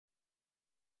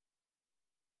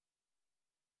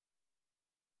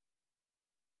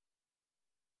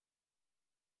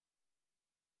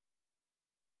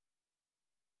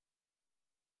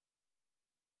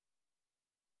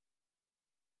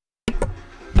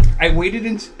I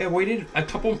waited a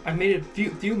couple. I made it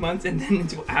a few months, and then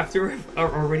until after I've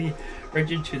already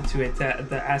registered to it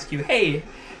to ask you, hey,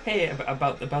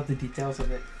 about the details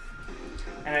of it.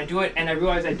 And I do it, and I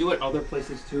realize I do it other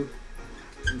places too.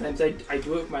 Sometimes I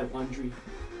do it with my laundry.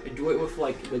 I do it with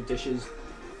like the dishes.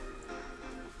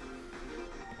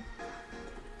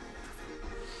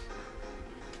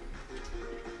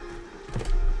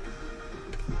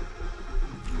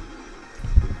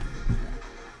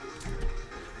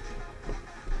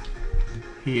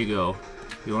 Here you go.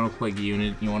 You want to play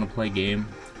unit? You want to play game?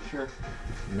 Sure.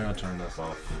 I'm gonna turn this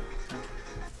off.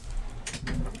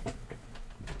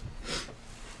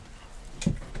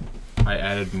 I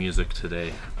added music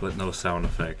today, but no sound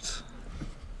effects.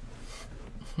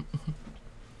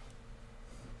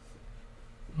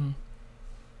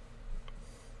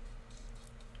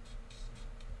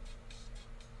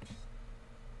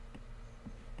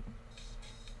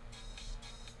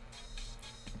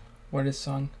 What is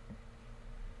song?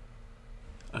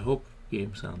 I hope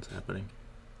game sound's happening.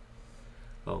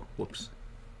 Oh, whoops.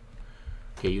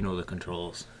 Okay, you know the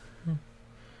controls.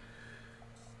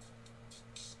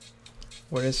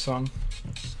 What is song?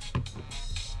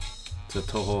 It's a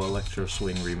Toho Electro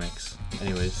Swing remix.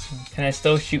 Anyways. Can I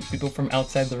still shoot people from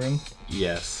outside the room?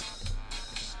 Yes.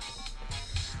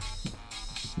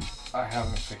 I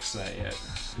haven't fixed that yet.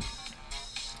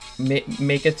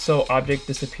 Make it so object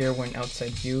disappear when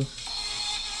outside view.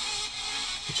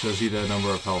 It shows you the number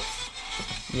of health.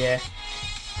 Yeah.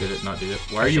 Did it not do it?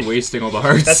 Why are you wasting all the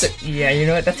hearts? Yeah, you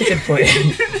know what? That's a good point.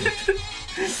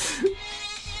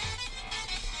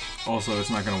 Also, it's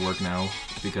not gonna work now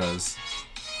because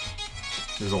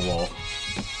there's a wall.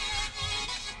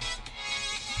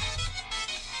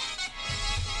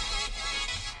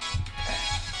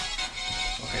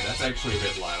 Okay, that's actually a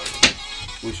bit loud.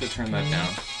 We should turn that down.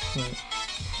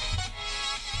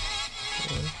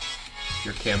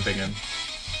 You're camping in.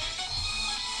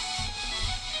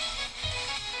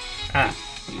 Ah.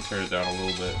 You turn it down a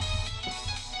little bit.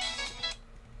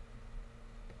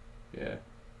 Yeah,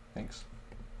 thanks.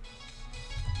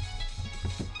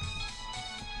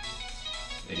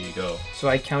 There you go. So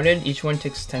I counted, each one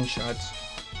takes 10 shots.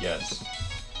 Yes.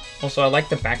 Also, I like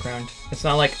the background. It's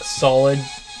not like solid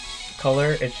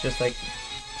color, it's just like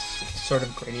sort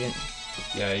of gradient.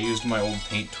 Yeah, I used my old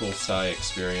paint tool Psy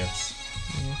experience.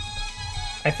 Yeah.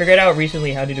 I figured out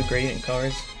recently how to do gradient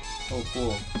colors. Oh,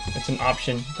 cool. It's an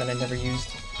option that I never used.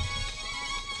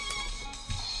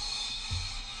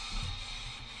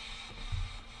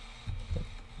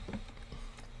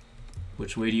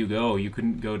 Which way do you go? You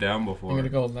couldn't go down before. I'm gonna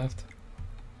go left.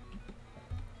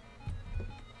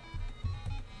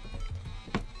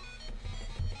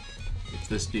 It's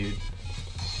this dude.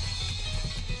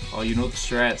 Oh, you know the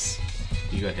strats.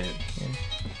 You got hit. Yeah.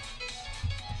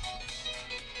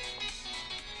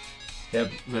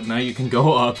 Yep, but now you can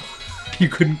go up. You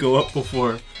couldn't go up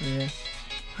before. Yeah.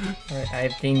 Alright,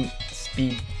 I've gained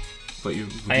speed. But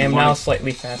I am now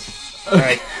slightly fast.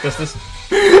 Alright, does this...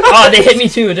 Oh, they hit me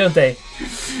too, don't they?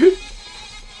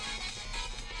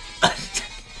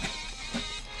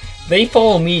 They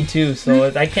follow me too,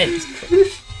 so I can't...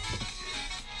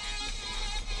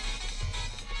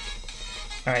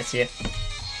 Alright, see ya.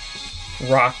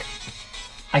 Rock.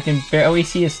 I can barely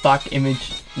see a stock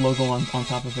image logo on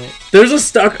top of it. There's a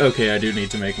stock... Okay, I do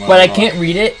need to make my... But I can't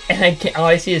read it, and I can't... All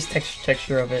I see is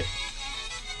texture of it.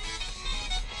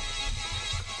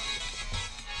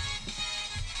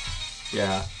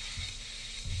 Yeah.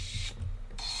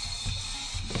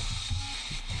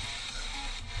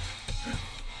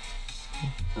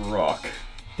 Rock.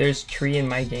 There's tree in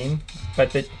my game,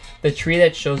 but the tree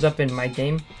that shows up in my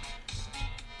game...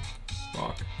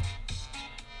 Rock.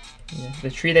 Yeah, the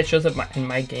tree that shows up in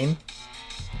my game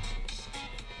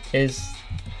is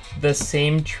the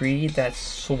same tree that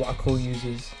Suwako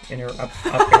uses in her up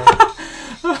air.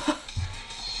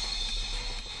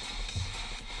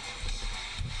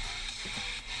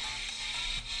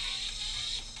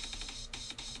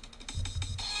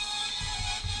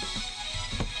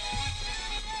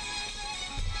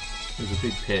 There's a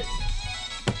big pit.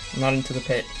 Not into the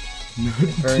pit. Not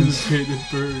It burns. into the pit,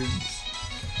 it burns.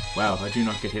 Wow, I do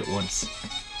not get hit once.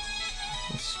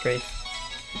 It's straight.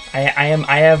 I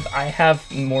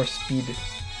have more speed.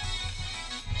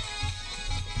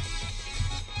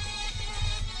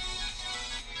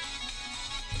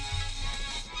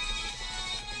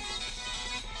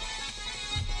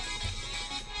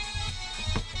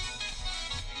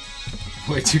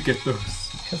 Where'd you get those?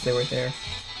 Because they were there.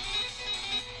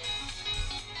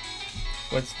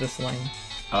 What's this line?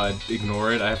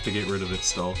 Ignore it. I have to get rid of it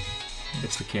still.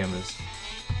 It's the canvas.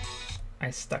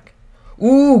 I stuck.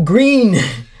 Ooh, green!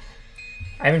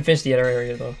 I haven't finished the other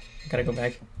area though. I gotta go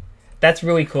back. That's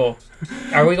really cool.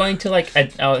 Are we going to like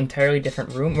an entirely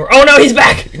different room? Or oh no, he's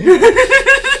back!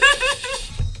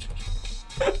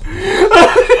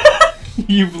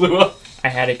 You blew up. I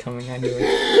had it coming. I knew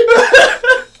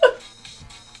it.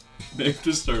 They have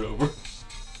to start over.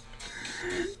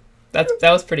 That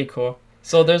was pretty cool.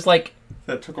 So there's like.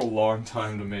 That took a long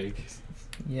time to make.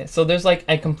 Yeah. So there's like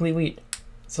a completely.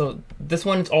 So this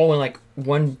one's all in like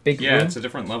one big room. Yeah, it's a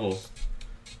different level.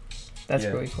 That's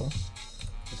really cool.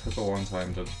 It took a long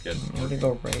time to get. I'm gonna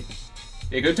go right.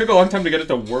 It took a long time to get it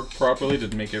to work properly, to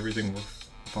make everything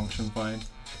function fine.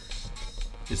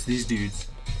 It's these dudes.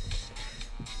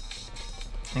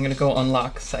 I'm gonna go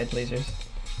unlock side lasers.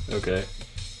 Okay.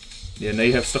 Yeah, now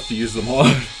you have stuff to use them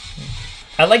on.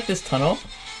 I like this tunnel,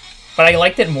 but I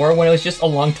liked it more when it was just a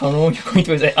long tunnel and you're going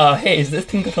through it. Hey, is this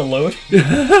thing gonna load?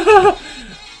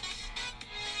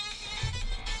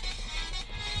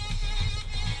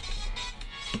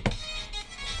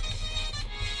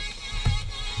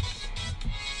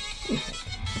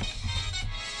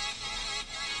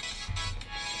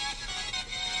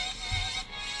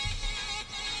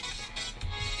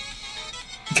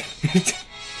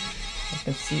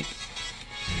 Let's see.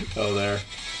 Oh, there.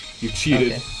 You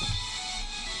cheated. Okay.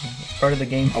 It's part of the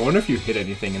game. I wonder if you hit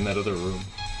anything in that other room.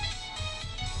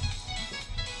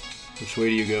 Which way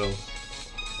do you go?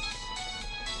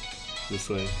 This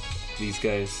way. These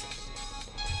guys,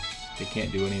 they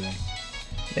can't do anything.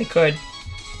 They could.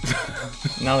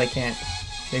 Now they can't.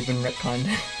 They've been retconned.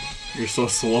 You're so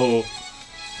slow.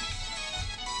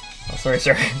 Oh, sorry.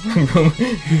 Wrong room.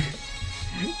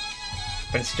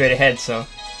 But it's straight ahead, so.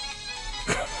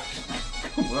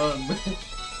 Come on, man.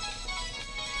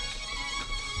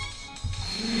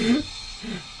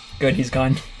 Good, he's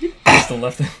gone. I still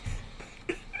left him.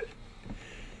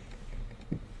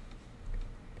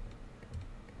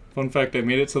 Fun fact, I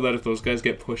made it so that if those guys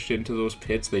get pushed into those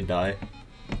pits, they die.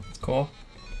 It's cool.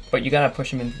 But you gotta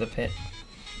push him into the pit.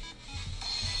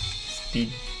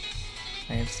 Speed.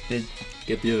 I have speed.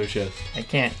 Get the other chest. I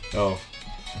can't. Oh.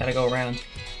 Gotta go around.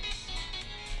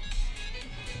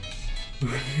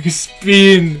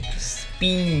 Spin!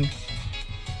 Spin!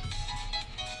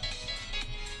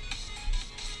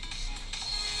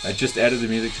 I just added the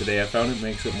music today. I found it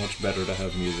makes it much better to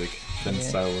have music than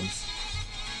silence.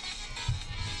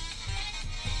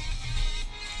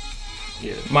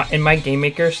 Yeah. In my Game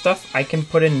Maker stuff, I can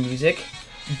put in music,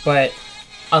 but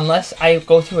unless I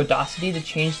go through Audacity to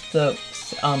change the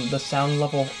sound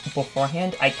level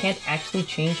beforehand, I can't actually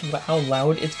change how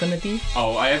loud it's gonna be.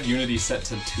 Oh, I have Unity set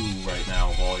to 2 right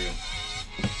now, volume.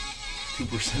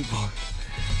 2% volume.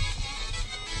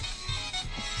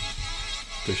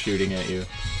 They're shooting at you.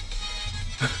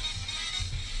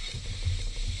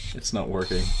 It's not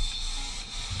working.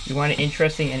 You want an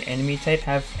interesting enemy type?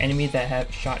 Have enemy that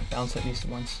have shot bounce at least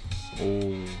once.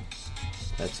 Oh,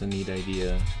 that's a neat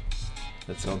idea.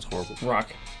 That sounds horrible.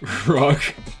 Rock. Rock.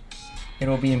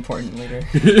 It'll be important later.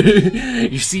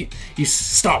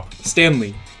 Stop,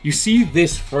 Stanley. You see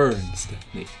this fern,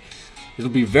 Stanley.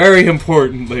 It'll be very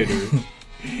important later.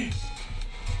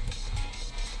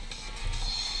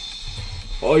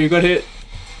 Oh, you got hit.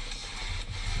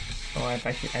 Oh, I've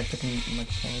taken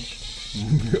much damage.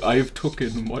 I've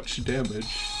taken much damage.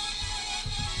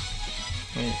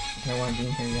 Wait, I don't want to be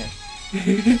in here yet.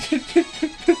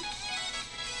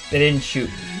 They didn't shoot.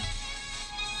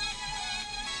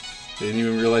 They didn't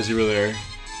even realize you were there.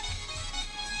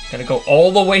 Gotta go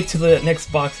all the way to the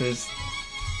next boxes.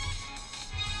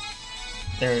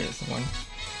 There it is, the one.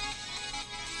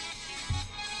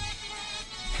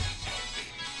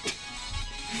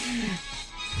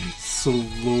 So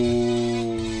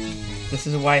low. This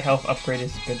is why health upgrade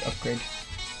is a good upgrade.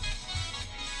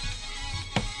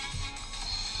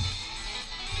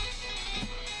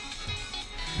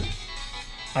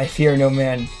 I fear no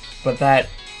man, but that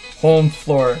home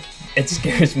floor, it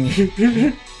scares me.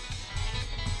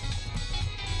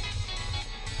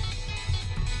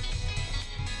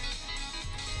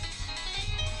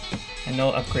 I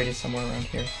know upgrade is somewhere around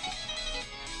here.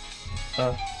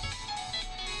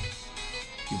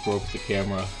 You broke the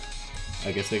camera.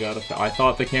 I guess I I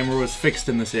thought the camera was fixed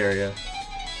in this area.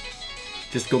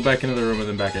 Just go back into the room and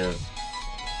then back out.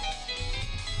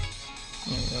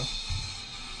 There we go.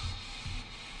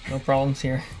 No problems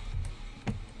here.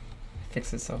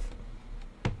 Fix itself.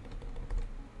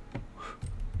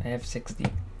 I have 60.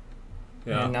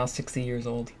 Yeah. I'm now 60 years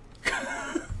old.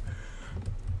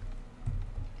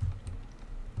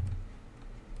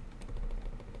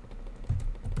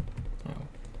 Oh.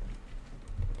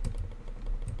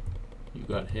 You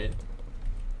got hit.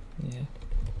 Yeah.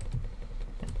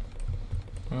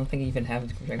 I don't think I even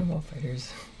have Dragon Ball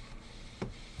Fighters.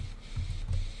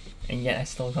 And yet I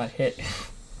still got hit.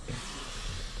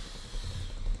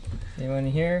 Anyone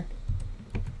here?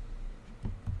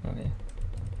 Oh yeah.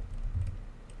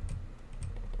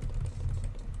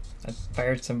 I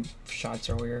fired some shots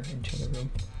earlier into the room.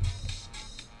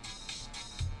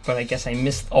 But I guess I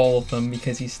missed all of them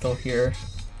because he's still here.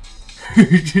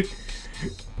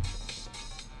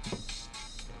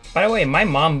 By the way, my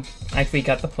mom actually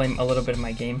got to play a little bit of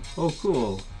my game. Oh,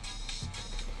 cool.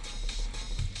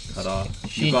 Cut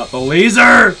off. You got the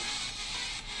laser!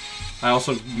 I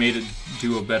also made it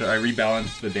do a better... I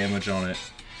rebalanced the damage on it.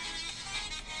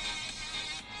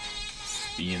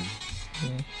 Steam. Yeah.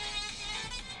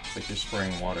 It's like you're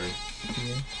spraying water.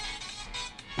 Yeah.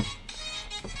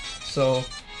 So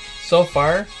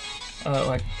far,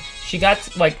 like, she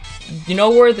got, like, you know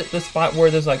where the spot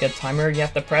where there's, like, a timer you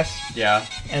have to press? Yeah.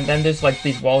 And then there's, like,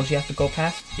 these walls you have to go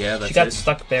past? Yeah, that's She got it.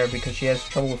 stuck there because she has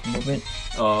trouble with movement.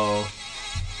 Oh.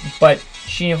 But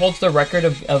she holds the record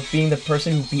of being the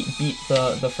person who beat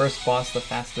the first boss the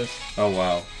fastest. Oh,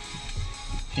 wow.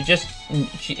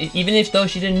 She even if though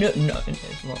she didn't know,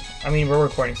 well, I mean, we're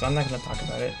recording, so I'm not gonna talk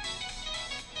about it.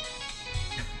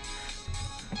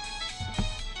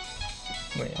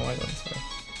 Wait, I wanna go this way.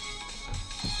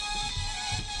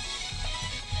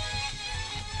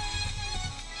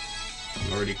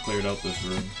 You already cleared out this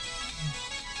room.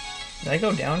 Did I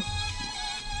go down?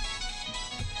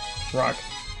 Rock.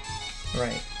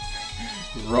 Right.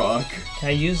 Rock. Can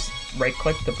I use right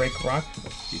click to break rock?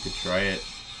 You could try it.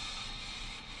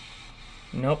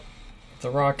 Nope. It's a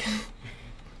rock.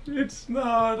 It's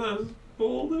not a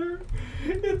boulder.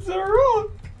 It's a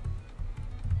rock.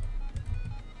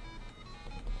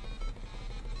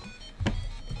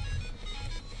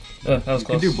 That was You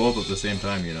close. can do both at the same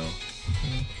time, you know.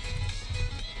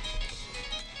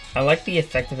 I like the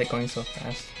effect of it going so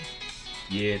fast.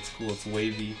 Yeah, it's cool. It's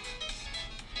wavy.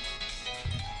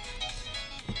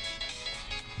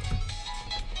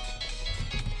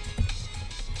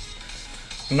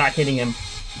 I'm not hitting him.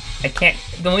 I can't.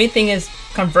 The only thing is,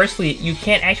 conversely, you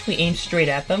can't actually aim straight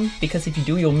at them because if you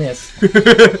do, you'll miss.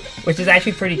 Which is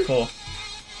actually pretty cool.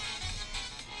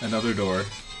 Another door.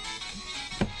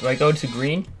 Do I go to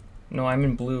green? No, I'm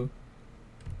in blue.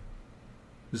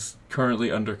 This is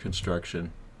currently under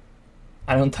construction.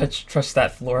 I don't trust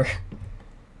that floor.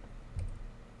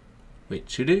 Wait,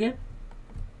 shoot it again?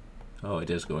 Oh, it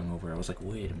is going over. I was like,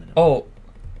 wait a minute. Oh.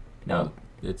 No,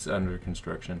 it's under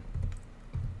construction.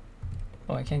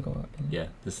 Oh, I can't go out. Yeah,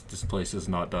 this place is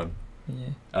not done.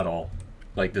 Yeah. At all.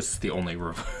 Like, this is the only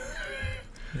room.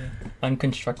 Yeah.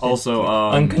 Unconstructed. Also,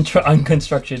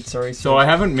 unconstructed, sorry. So I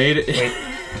haven't made it...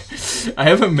 Wait. I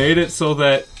haven't made it so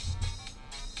that...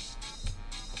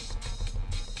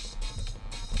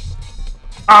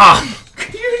 Ah!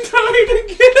 You died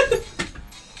again!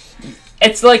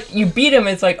 It's like, you beat him,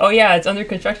 it's like, oh yeah, it's under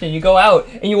construction. You go out,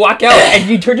 and you walk out, and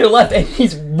you turn to the left, and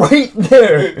he's right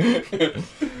there!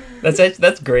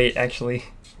 That's great, actually.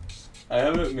 I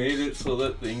haven't made it so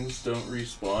that things don't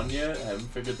respawn yet. I haven't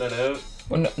figured that out.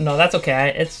 Well, no, that's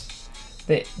okay. Some of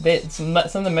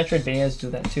the Metroidvanias do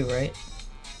that too, right?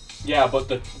 Yeah, but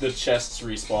the chests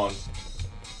respawn.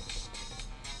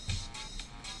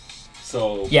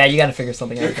 So... Yeah, you gotta figure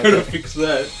something out. You're gonna fix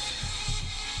that.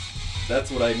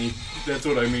 That's what I need. That's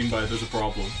what I mean by there's a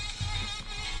problem.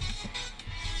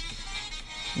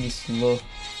 You slow.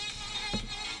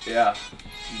 Yeah.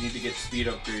 You need to get speed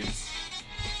upgrades.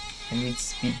 I need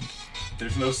speed.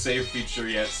 There's no save feature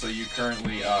yet, so you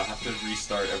currently have to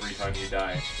restart every time you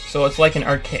die. So it's like an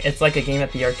arcade. It's like a game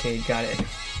at the arcade. Got it.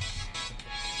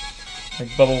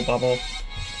 Like bubble bubble.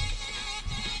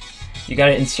 You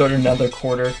gotta insert another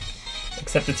quarter,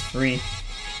 except it's free.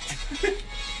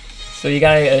 So you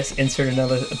gotta insert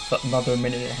another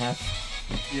minute and a half.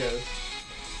 Yeah.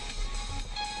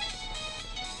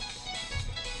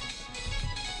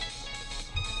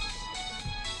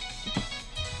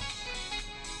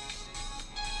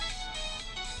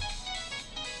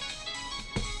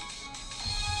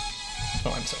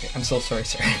 Oh, I'm sorry. I'm so sorry,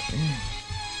 sir.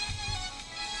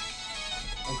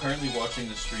 I'm currently watching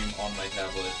the stream on my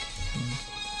tablet.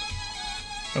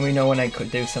 And we know when I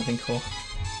could do something cool.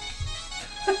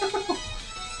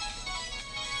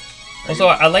 Also,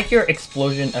 I like your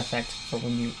explosion effect for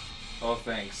when you... Oh,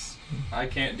 thanks. I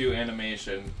can't do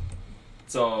animation.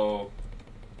 So...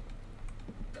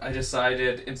 I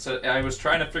decided, instead, I was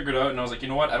trying to figure it out and I was like, you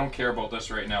know what, I don't care about this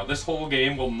right now. This whole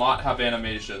game will not have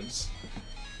animations.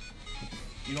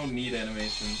 You don't need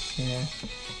animations. Yeah.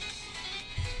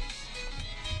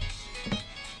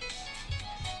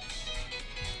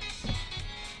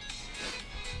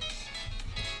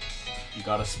 You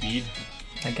got a speed?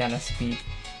 I got a speed.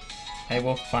 I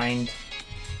will find.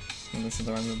 Well, this is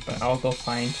the wrong move, but I'll go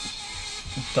find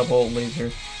double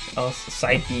laser.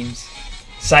 Side beams.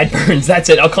 Sideburns, that's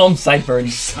it. I'll call them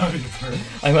sideburns. Sideburns.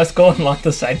 I must go unlock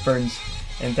the sideburns.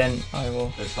 And then I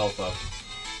will. There's health up.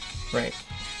 Right.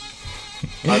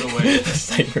 By the way.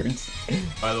 Sideburns.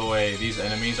 By the way, these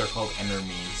enemies are called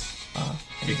enemies.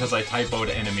 Because I typoed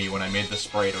enemy when I made the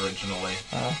sprite originally.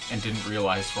 And didn't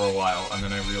realize for a while. And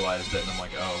then I realized it and I'm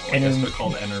like, oh, well, I guess they're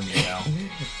called enemy now.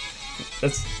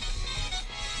 That's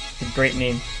a great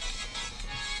name.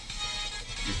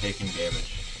 You're taking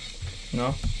damage.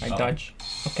 No, I dodge.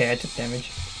 Okay, I took damage.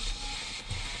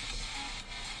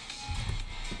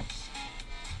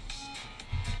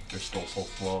 You're still so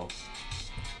slow.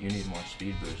 You need more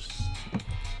speed boost.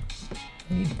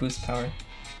 I need boost power.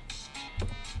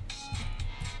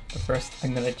 But first,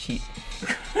 I'm gonna cheat.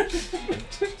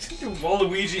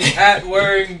 Waluigi hat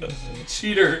wearing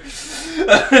cheater.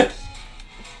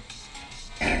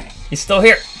 He's still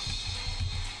here.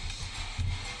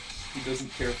 He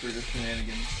doesn't care for your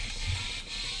shenanigans.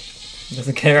 He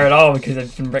doesn't care at all because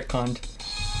I've been retconned.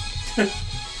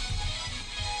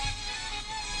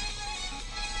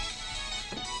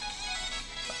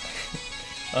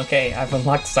 Okay, I've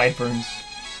unlocked sideburns.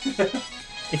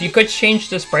 If you could change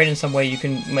the sprite in some way, you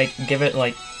can like give it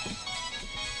like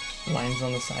lines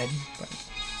on the side. But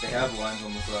they have lines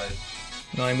on the side.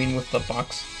 No, I mean with the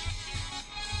box.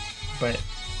 But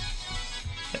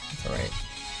it's alright.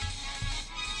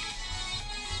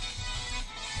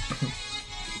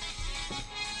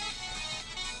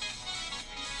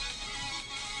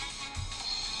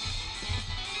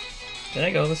 Did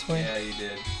I go this way? Yeah, you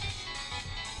did.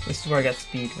 This is where I got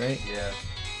speed, right? Yeah.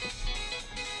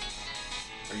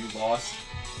 Are you lost?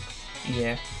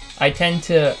 Yeah. I tend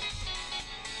to...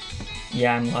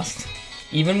 Yeah, I'm lost.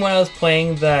 Even when I was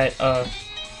playing that,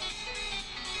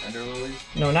 Ender Lilies?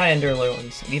 No, not Ender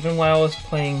Lilies. Even when I was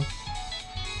playing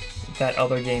that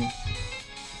other game.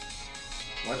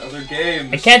 What other game?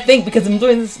 I can't think because I'm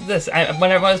doing this.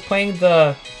 Whenever I was playing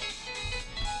the...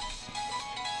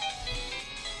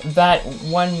 That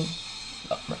one...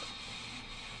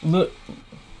 Toho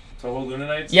Luna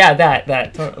Nights? Yeah,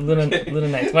 that. Luna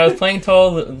Nights. When I was playing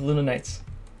Toho Luna Nights.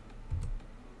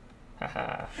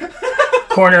 Haha.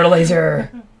 Corner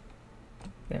laser!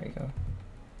 There we go.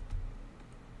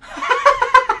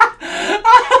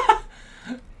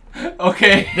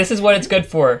 Okay. This is what it's good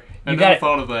for. I never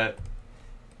thought of that.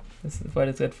 This is what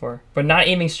it's good for. But not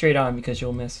aiming straight on because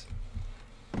you'll miss.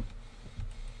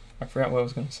 I forgot what I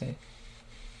was going to say.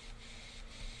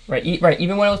 Right,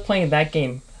 even when I was playing that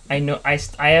game, I know I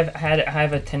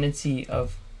have a tendency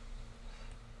of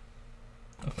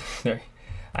sorry.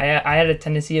 I had a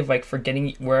tendency of like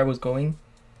forgetting where I was going.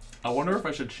 I wonder if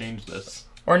I should change this.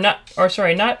 Or not I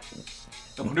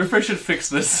wonder if I should fix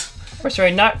this. Or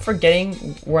sorry, not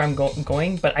forgetting where I'm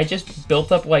going, but I just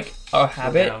built up like a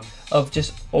habit of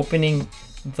just opening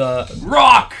the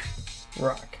rock.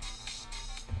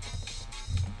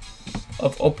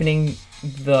 Of opening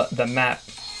the map.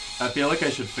 I feel like I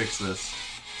should fix this.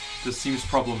 This seems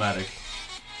problematic.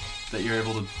 That you're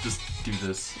able to just do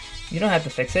this. You don't have to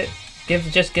fix it.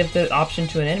 Just give the option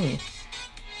to an enemy,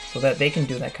 so that they can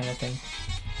do that kind of thing.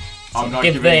 So I'm not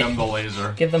giving them the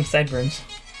laser. Give them sideburns.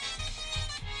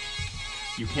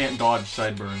 You can't dodge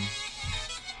sideburns.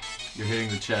 You're hitting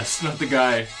the chest, not the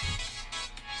guy.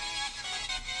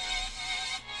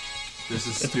 This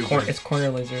is stupid. It's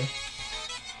corner laser.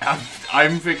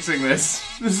 I'm fixing this.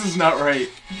 This is not right.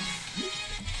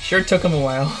 Sure took him a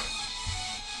while.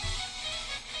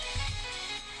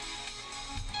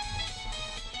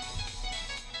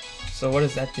 So what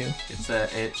does that do? It's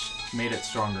it made it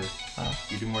stronger.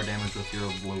 You do more damage with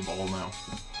your blue ball now.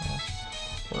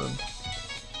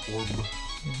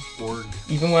 Orb.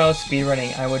 Even when I was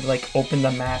speedrunning, I would like open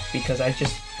the map because I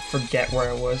just forget where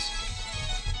I was.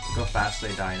 Look how fast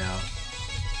they die now.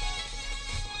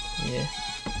 Yeah.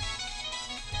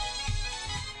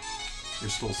 You're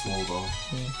still slow though.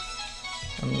 Yeah.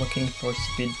 I'm looking for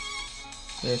speed.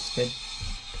 There's speed.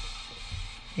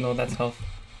 No, that's health.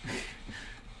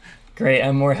 Great,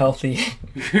 I'm more healthy.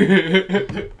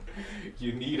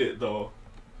 You need it though.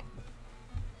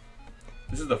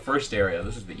 This is the first area.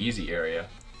 This is the easy area.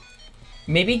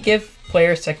 Maybe give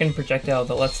players second projectile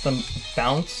that lets them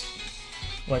bounce.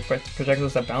 Like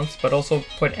projectiles that bounce, but also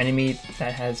put enemy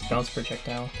that has bounce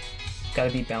projectile.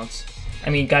 Gotta be bounce. I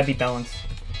mean, gotta be balanced.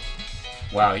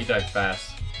 Wow, you died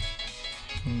fast.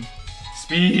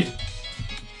 Speed!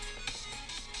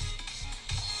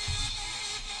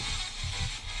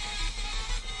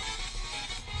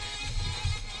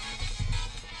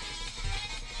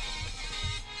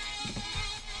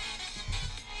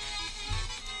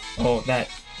 Oh, that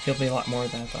healed me a lot more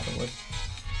than I thought it would.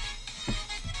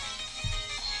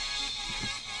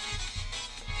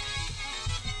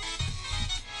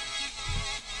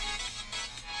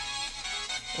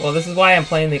 Well, this is why I'm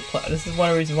playing this is one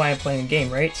of the reasons why I'm playing the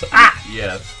game, right? So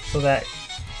Yes. So that.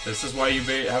 This is why you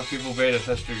have people beta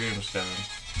test your games, Kevin.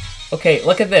 Okay,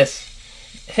 look at this.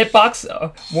 Hitbox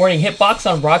warning: hitbox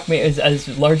on rock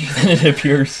is larger than it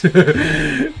appears.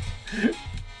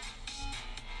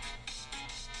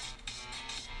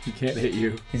 He can't hit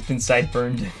you. He's been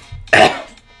sideburned.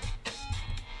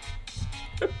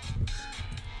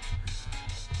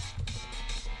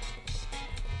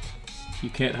 You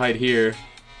can't hide here.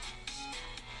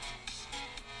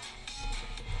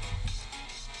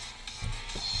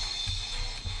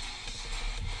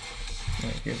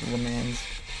 Right, here's Lemans.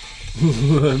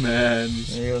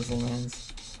 Lemans. There goes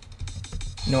Lemans.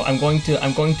 No, I'm going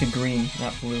to green,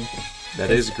 not blue. That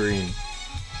is green.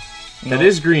 No. That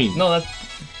is green. No,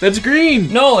 that's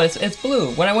green. No, it's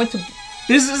blue. When I went to.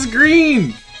 This is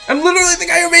green. I'm literally the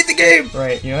guy who made the game.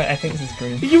 Right. You know what? I think this is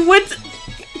green. You went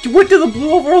to the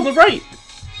blue over on the right.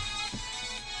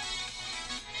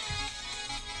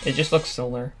 It just looks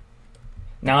similar.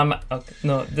 Now I'm okay,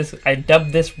 no. I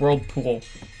dubbed this world pool.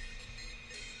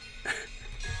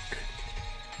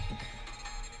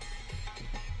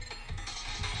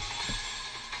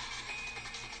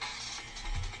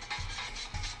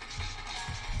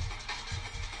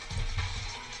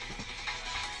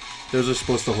 Those are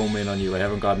supposed to home in on you. I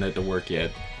haven't gotten it to work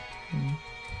yet.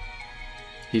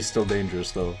 He's still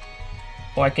dangerous though.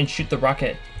 Oh, I can shoot the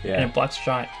rocket. Yeah. And it blocks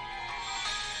shot.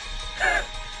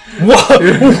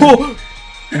 Whoa!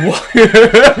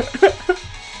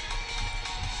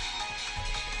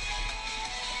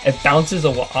 It bounces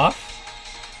off.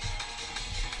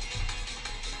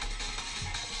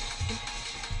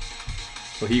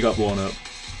 Well, he got blown up,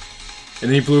 and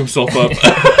then he blew himself up.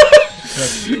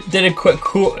 Did a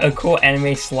cool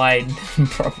anime slide,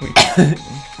 probably.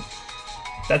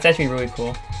 That's actually really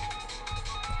cool.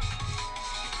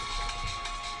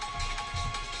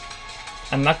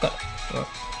 I'm not gonna. Oh.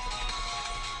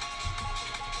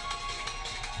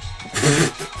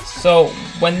 So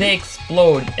when they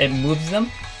explode, it moves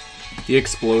them. The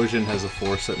explosion has a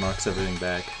force that knocks everything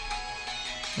back.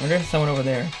 I wonder if someone over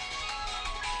there.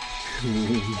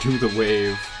 Do the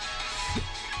wave.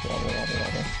 Wobble, wobble,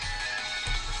 wobble.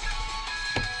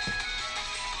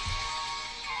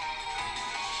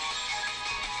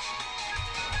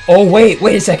 Oh wait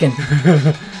a second.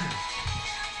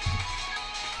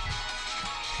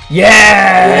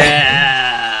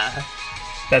 Yeah!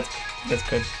 That's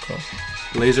good. Cool.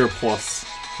 Laser plus.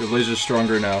 The laser's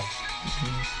stronger now.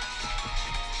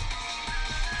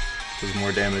 Does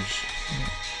more damage.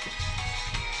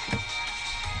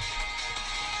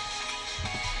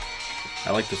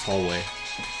 I like this hallway.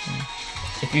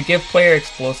 If you give player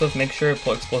explosive, make sure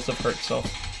explosive hurts self.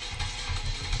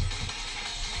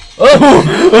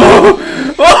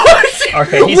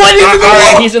 Okay,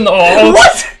 he's in the wall.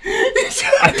 What?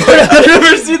 I've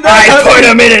never seen that happen. I put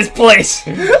him in his place.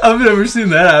 I've never seen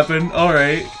that happen.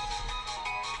 Alright.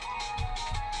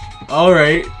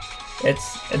 Alright.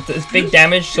 It's big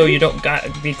damage, so you don't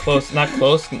be close, not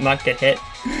get hit.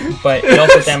 But it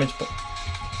also damage.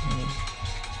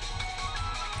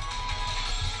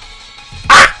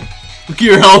 Look at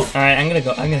your health. Alright, I'm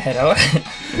gonna head out.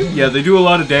 Yeah, they do a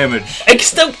lot of damage.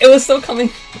 It was still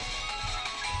coming.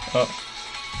 Oh.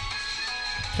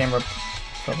 Camera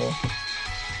trouble.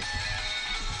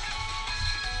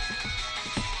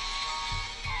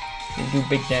 They do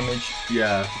big damage.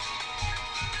 Yeah.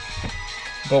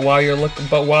 But while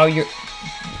you're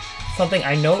something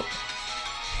I note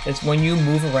is when you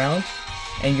move around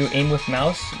and you aim with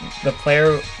mouse, the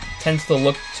player tends to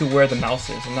look to where the mouse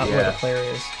is and not where the player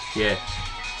is. Yeah.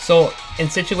 So in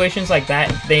situations like that,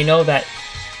 they know that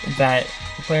the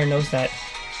player knows that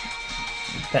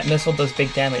missile does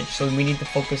big damage, so we need to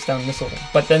focus down missile.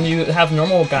 But then you have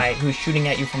normal guy who's shooting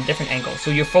at you from different angles, so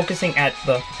you're focusing at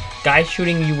the guy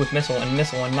shooting you with missile, and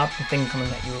not the thing coming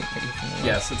at you from the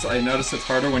left. Yes, I notice it's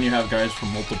harder when you have guys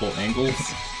from multiple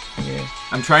angles. Yeah.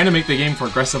 I'm trying to make the game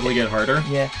progressively get harder.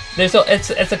 Yeah,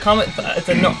 it's a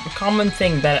common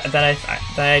thing that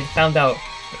I found out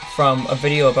from a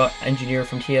video about engineer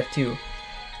from TF2.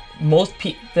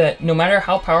 No matter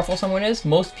how powerful someone is,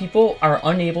 most people are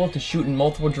unable to shoot in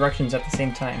multiple directions at the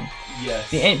same time. Yes.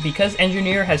 Because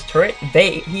engineer has turret,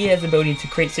 he has the ability to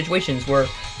create situations where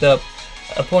the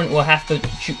opponent will have to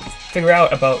figure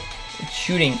out about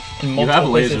shooting in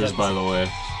multiple places. You have lasers, by the way.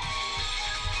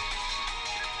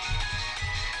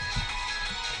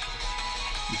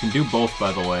 You can do both,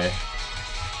 by the way.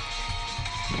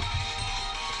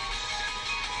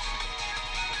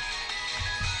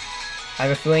 I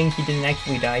have a feeling he didn't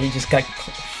actually die. He just got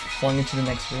flung into the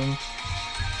next room.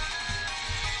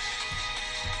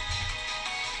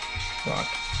 Rock.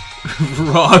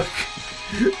 Rock.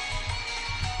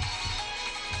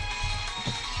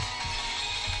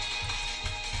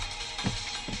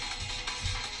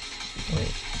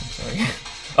 Wait, I'm sorry.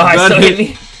 Oh, I still hit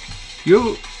me.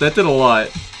 That did a lot.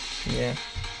 Yeah.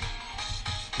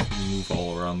 Move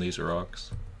all around these rocks.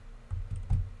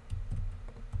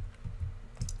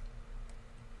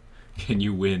 Can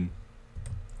you win?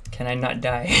 Can I not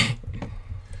die?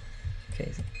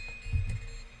 Okay.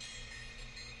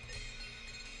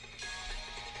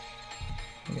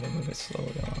 I'm gonna move it slow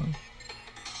down.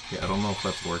 Yeah, I don't know if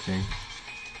that's working.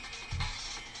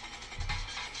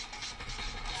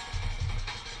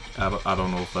 I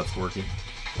don't know if that's working.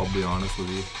 I'll be honest with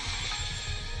you.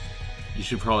 You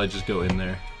should probably just go in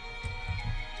there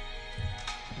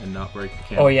and not break the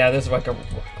camera. Oh yeah, there's like a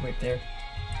rock right there.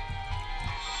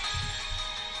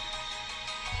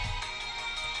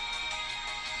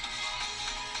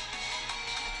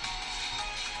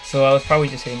 So I was probably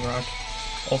just hitting rock.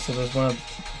 Also, there's one of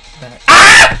that.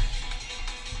 Ah!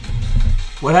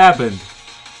 What happened?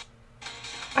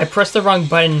 I pressed the wrong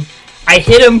button. I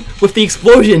hit him with the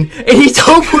explosion, and he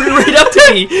teleported right up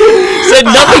to me. Said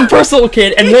nothing personal,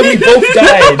 kid, and then we both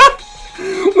died.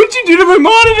 What'd you do to my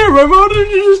monitor? My monitor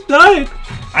just died.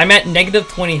 I'm at negative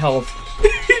 20 health.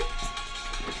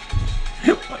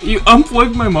 You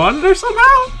unplugged my monitor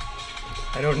somehow?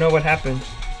 I don't know what happened.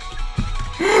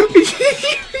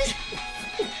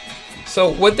 So,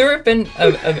 would there have been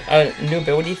a new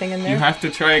ability thing in there? You have to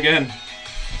try again.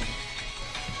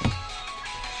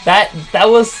 That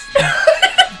was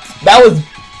that was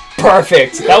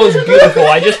perfect. That was beautiful.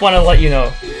 I just want to let you know.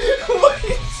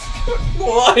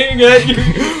 Flying at you,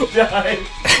 died.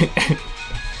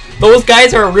 Those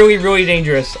guys are really, really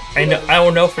dangerous. I know. I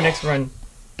will know for next run.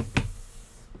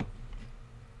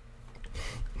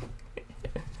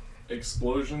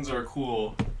 Explosions are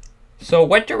cool. So,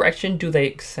 what direction do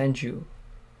they send you?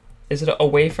 Is it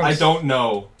away from? I don't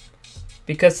know.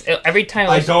 Because every time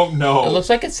I don't know. It looks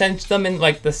like it sends them in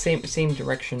like the same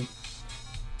direction.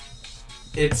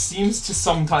 It seems to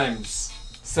sometimes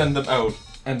send them out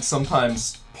and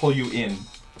sometimes pull you in.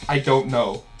 I don't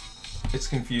know. It's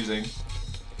confusing.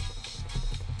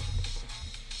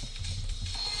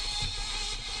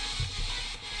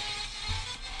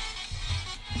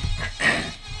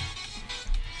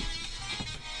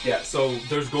 Yeah, so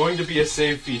there's going to be a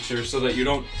save feature so that you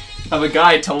don't have a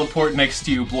guy teleport next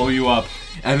to you, blow you up,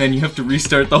 and then you have to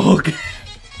restart the whole game.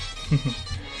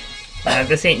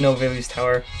 This ain't no Village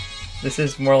Tower. This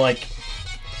is more like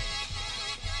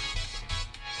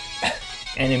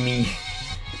enemy.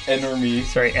 Enemy.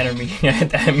 Sorry, enemy.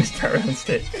 I mispronounced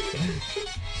it.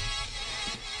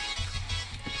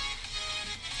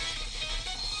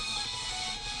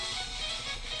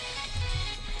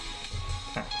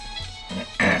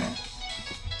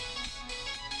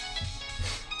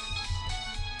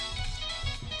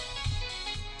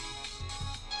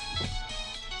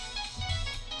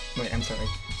 Wait, I'm sorry.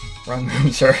 Wrong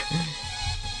room, sir. I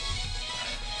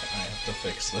have to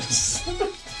fix this.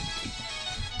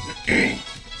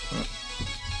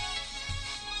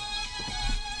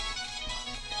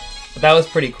 That was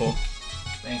pretty cool.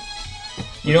 Thanks.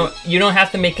 You don't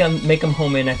have to make them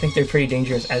home in. I think they're pretty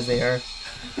dangerous as they are.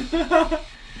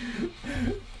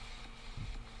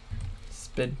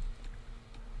 Spin.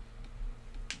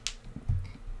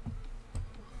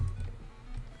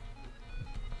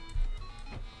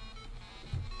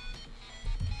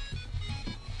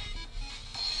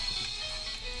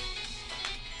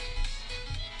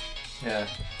 Yeah,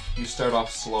 you start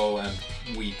off slow and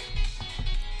weak.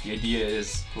 The idea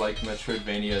is, like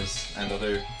Metroidvanias and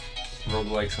other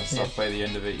roguelikes and stuff, by the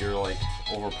end of it you're like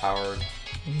overpowered.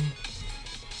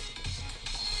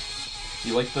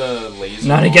 You like the laser?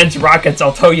 Not against rockets,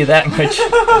 I'll tell you that much.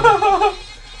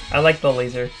 I like the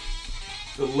laser.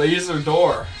 The laser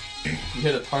door. You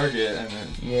hit a target and then...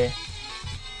 Yeah.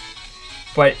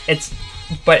 But it's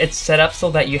set up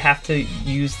so that you have to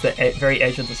use the very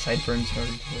edge of the sideburns in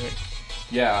order to do it.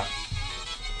 Yeah.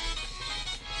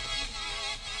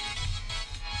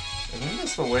 Isn't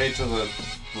this the way to the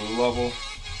blue level?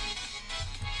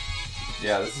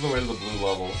 Yeah, this is the way to the blue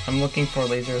level. I'm looking for a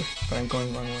laser, but I'm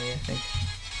going the wrong way, I think.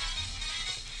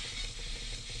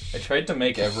 I tried to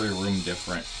make every room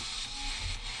different.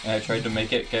 And I tried to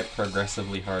make it get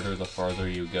progressively harder the farther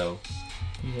you go.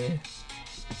 Yeah.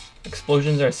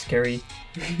 Explosions are scary.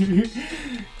 There's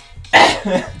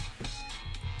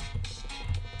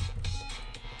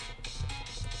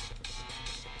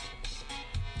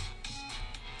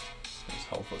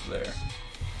health up there.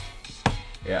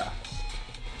 Yeah.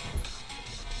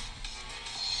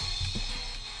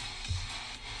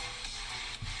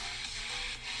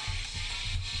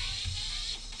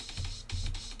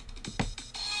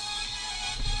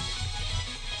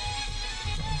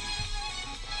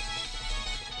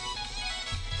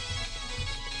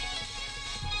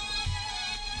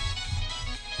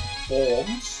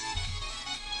 Bombs.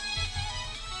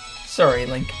 Sorry,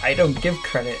 Link, I don't give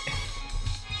credit.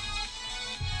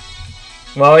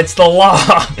 Well, it's the law!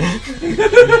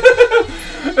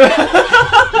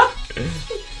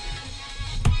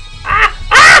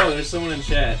 Oh, there's someone in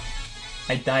chat.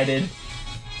 I died.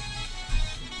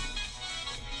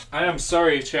 I am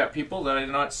sorry, chat people, that I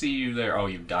did not see you there. Oh,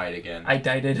 you died again. I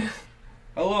died.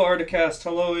 Hello, Articast.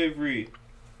 Hello, Avery.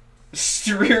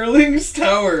 Streerling's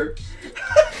Tower.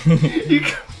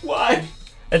 Why?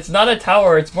 It's not a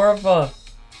tower, it's more of a...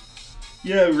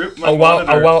 Yeah, rip my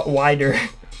monitor. Wider.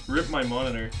 Rip my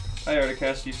monitor. Hi,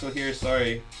 Articast. You still here?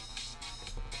 Sorry.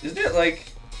 Isn't it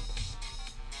like...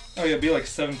 Oh, yeah, it'd be like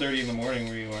 7:30 in the morning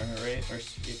where you are, right? Or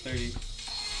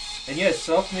 8:30. And yes,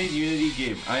 self-made Unity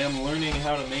game. I am learning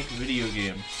how to make video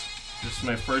games. This is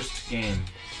my first game.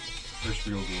 First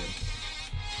real game.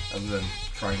 Other than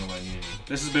trying to learn Unity.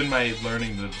 This has been my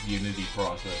learning the Unity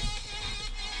process.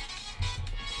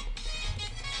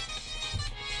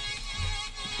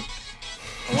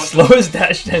 Slowest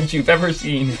dash dance you've ever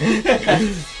seen.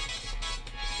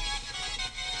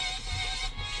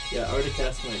 Yeah,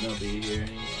 Articast might not be here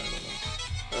anymore, I don't know.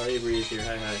 Oh, Avery is here.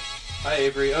 Hi, hi. Hi,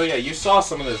 Avery. Oh, yeah, you saw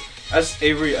some of this.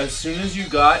 Avery, as soon as you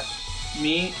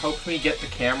helped me get the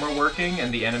camera working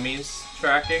and the enemies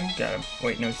tracking. Yeah,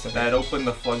 wait, no, it's that opened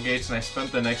the floodgates, and I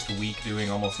spent the next week doing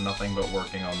almost nothing but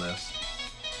working on this.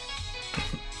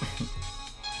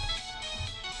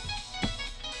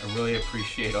 I really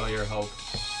appreciate all your help.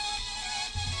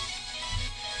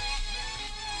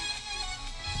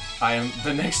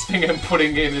 The next thing I'm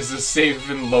putting in is a save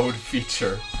and load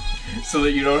feature, so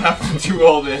that you don't have to do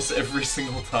all this every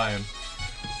single time.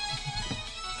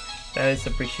 That is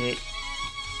appreciate.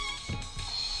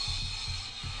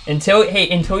 Until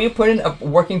you put in a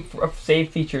working save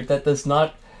feature that does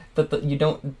not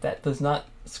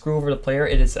screw over the player,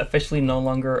 it is officially no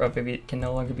longer can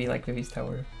no longer be like Vivi's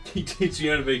Tower. He teaches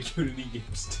you how to make Unity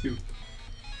games too.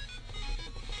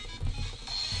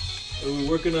 We're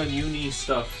working on Uni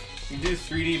stuff. You do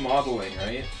 3D modeling,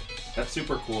 right? That's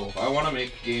super cool. I want to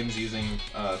make games using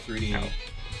 3D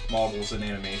models and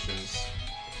animations.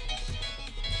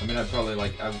 I mean, I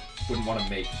wouldn't want to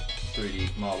make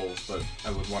 3D models, but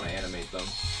I would want to animate them.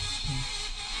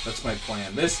 That's my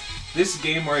plan. This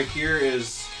game right here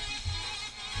is...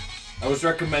 I was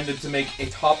recommended to make a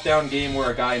top-down game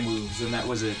where a guy moves, and that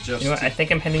was it. Just you know what? I think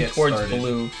I'm heading towards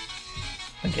blue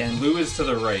again. Blue is to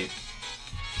the right.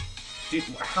 Dude,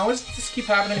 how does this keep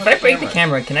happening if with I break the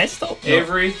camera, can I still...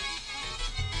 Avery,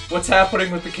 what's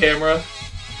happening with the camera?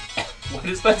 Why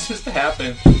does that just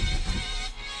happen?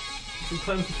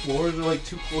 Sometimes the floors are like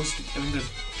too close to... I mean, the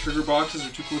trigger boxes are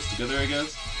too close together, I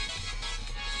guess.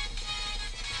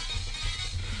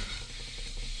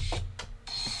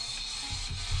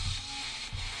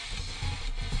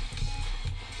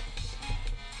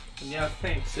 Yeah,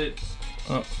 thanks.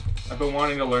 I've been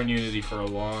wanting to learn Unity for a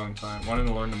long time. Wanting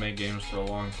to learn to make games for a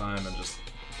long time, and just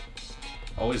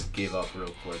always gave up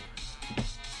real quick.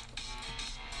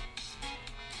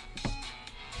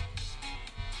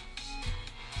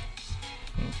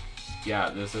 Yeah,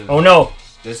 this is... Oh no!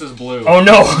 This is blue. Oh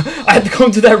no! I have to go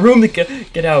into that room to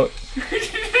get out.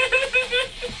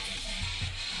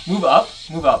 Move up.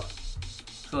 Move up.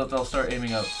 So that they'll start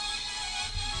aiming up.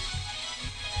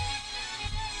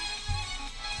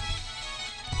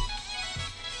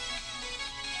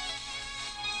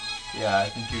 Yeah, I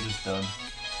think you're just done.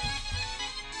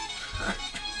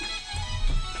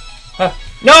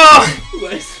 No!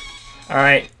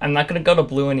 Alright, I'm not gonna go to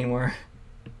blue anymore.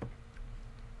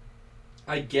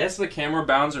 I guess the camera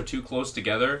bounds are too close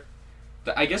together.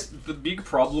 I guess the big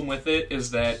problem with it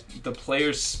is that the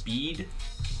player's speed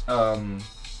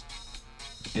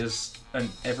is an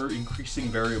ever-increasing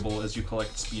variable as you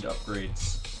collect speed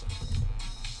upgrades.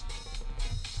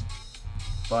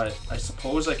 But I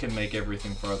suppose I can make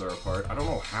everything farther apart. I don't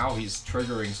know how he's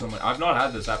triggering so much. I've not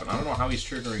had this happen. I don't know how he's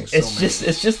triggering so many.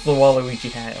 It's just the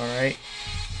Waluigi hat, alright?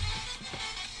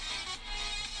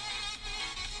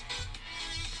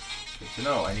 Good to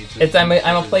know. I need to... I'm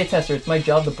a playtester. It's my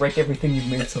job to break everything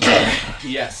you've made so far.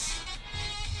 Yes.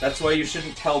 That's why you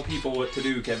shouldn't tell people what to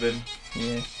do, Kevin.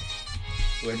 Yeah.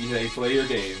 When they play your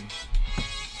game.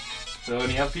 So when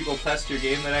you have people test your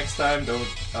game the next time, don't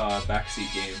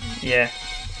backseat game. Yeah.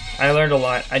 I learned a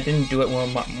lot. I didn't do it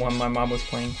when my mom was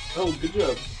playing. Oh, good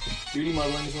job. 3D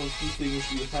modeling is one of the few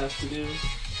things you have to do.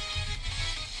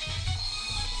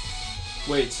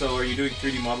 Wait, so are you doing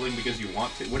 3D modeling because you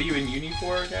want to? What are you in uni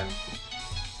for again?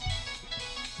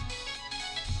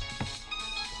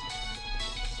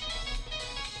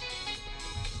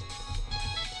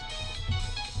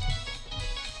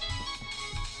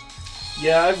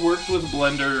 Yeah, I've worked with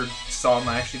Blender some.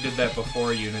 I actually did that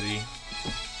before Unity.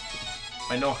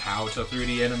 I know how to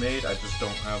 3D animate, I just don't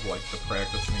have like the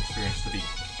practice and experience to be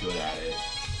good at it.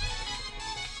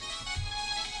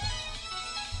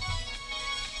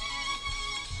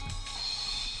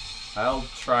 I'll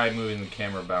try moving the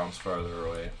camera bounce farther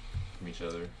away from each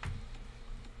other.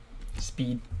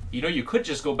 Speed. You know, you could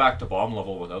just go back to bomb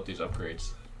level without these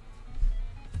upgrades.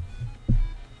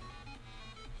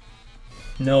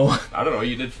 No. I don't know,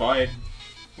 you did fine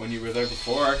when you were there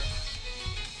before.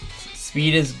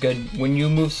 Speed is good. When you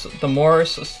move, the more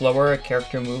slower a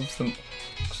character moves, the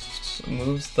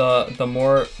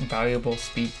more valuable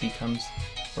speed becomes,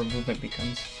 or movement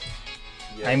becomes.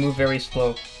 Yeah. I move very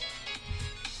slow,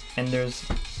 and there's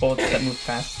bullets that move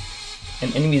fast,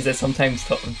 and enemies that sometimes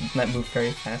not move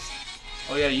very fast.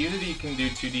 Oh yeah, Unity can do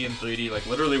 2D and 3D. Like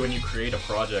literally when you create a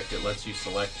project, it lets you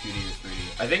select 2D or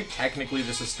 3D. I think technically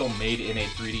this is still made in a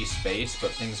 3D space,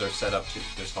 but things are set up to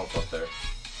just help up there.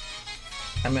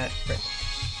 I'm at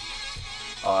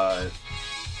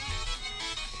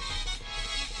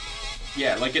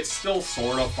yeah, like it still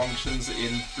sort of functions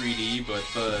in 3D, but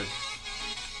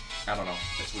I don't know,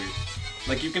 it's weird.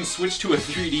 Like you can switch to a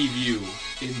 3D view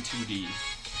in 2D,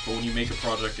 but when you make a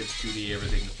project, it's 2D.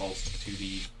 Everything defaults to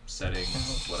 2D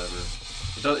settings, whatever.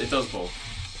 It does both.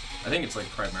 I think it's like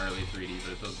primarily 3D,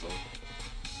 but it does both.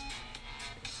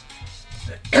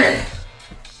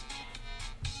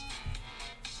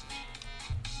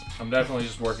 I'm definitely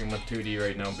just working with 2D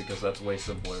right now because that's way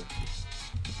simpler.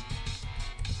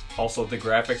 Also, the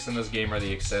graphics in this game are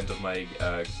the extent of my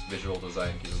visual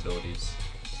design capabilities.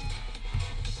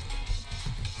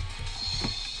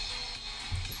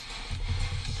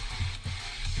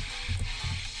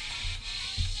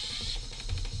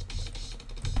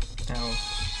 Ow.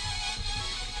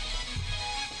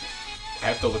 I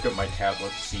have to look at my tablet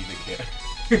to see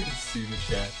see the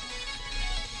chat.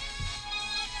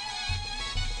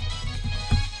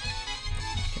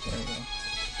 There we go.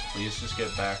 Please just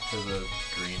get back to the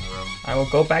green room. I will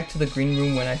go back to the green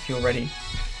room when I feel ready.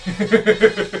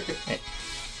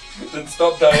 Then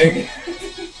stop dying.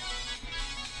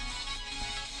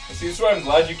 See, this is why I'm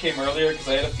glad you came earlier, because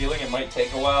I had a feeling it might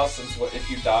take a while, since if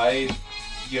you die,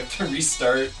 you have to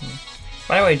restart.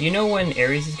 By the way, do you know when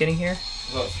Ares is getting here?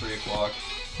 About 3 o'clock.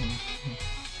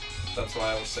 That's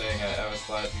why I was saying I was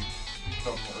glad you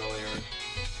come earlier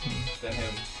than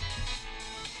him.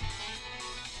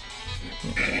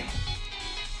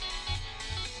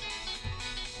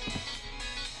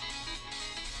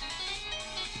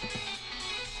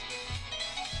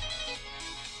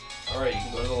 Alright, you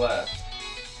can go to the left.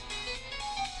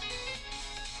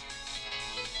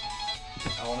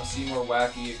 I want to see more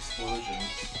wacky explosions.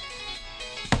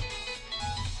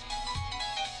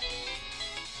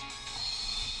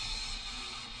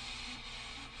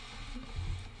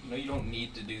 You know you don't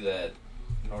need to do that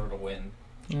in order to win.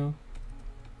 No.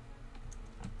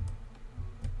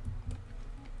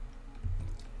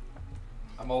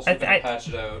 I'm also gonna patch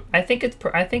it out. I think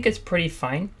it's pretty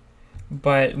fine,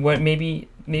 but what maybe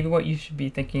what you should be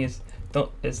thinking is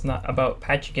it's not about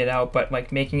patching it out, but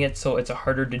like making it so it's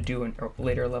harder to do in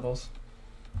later levels.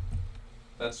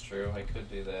 That's true. I could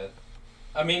do that.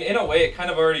 I mean, in a way, it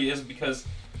kind of already is, because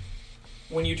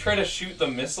when you try to shoot the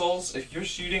missiles, if you're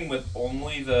shooting with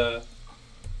only the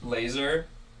laser,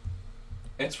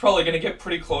 it's probably gonna get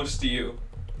pretty close to you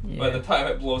by the time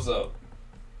it blows up.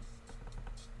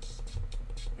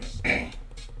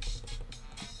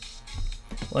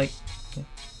 Like,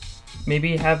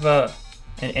 maybe have an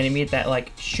enemy that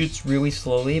like shoots really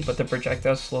slowly, but the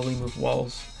projectiles slowly move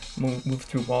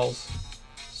through walls.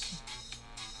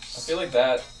 I feel like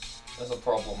that is a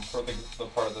problem for the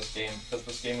part of this game, because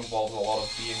this game involves a lot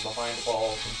of being behind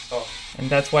walls and stuff. And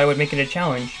that's why I would make it a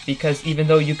challenge, because even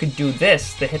though you could do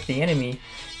this to hit the enemy,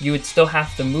 you would still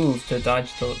have to move to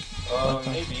dodge the...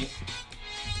 Maybe.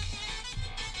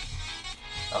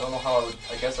 I don't know how I would...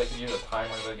 I guess I could use a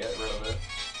timer to get rid of it.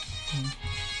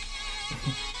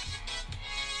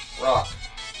 Rock.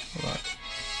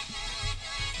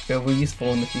 They'll be useful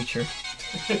in the future.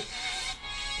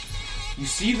 You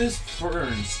see this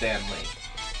fern, Stanley?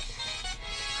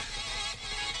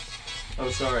 Oh,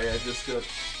 sorry, I just got...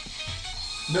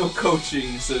 No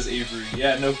coaching, says Avery.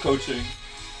 Yeah, no coaching.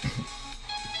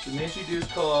 The name you do is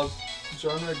called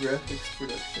Genre Graphics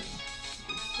Production.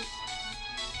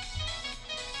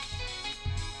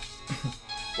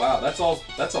 Wow, that's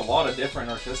a lot of different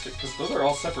artistic, because those are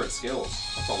all separate skills.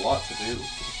 That's a lot to do.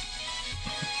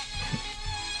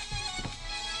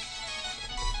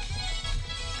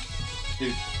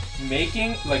 Dude,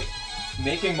 making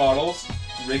models,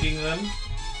 rigging them,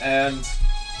 and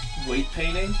weight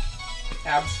painting,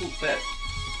 absolute that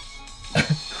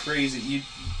crazy. You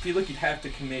feel like you'd have to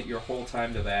commit your whole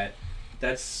time to that.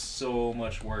 That's so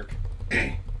much work.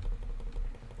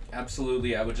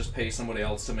 Absolutely, I would just pay somebody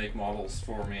else to make models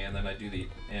for me, and then I do the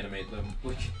animate them.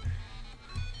 Like,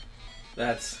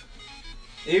 that's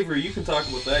Avery. You can talk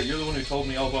about that. You're the one who told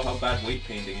me all about how bad weight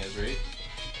painting is, right?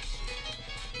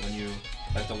 When you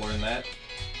had to learn that.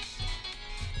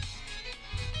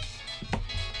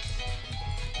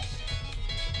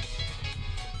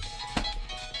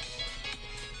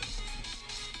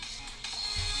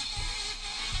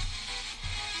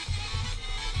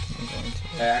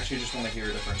 I actually just want to hear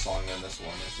a different song than this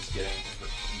one. It's just getting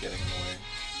annoying.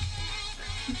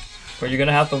 But you're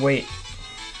gonna have to wait.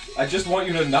 I just want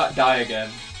you to not die again.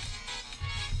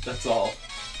 That's all.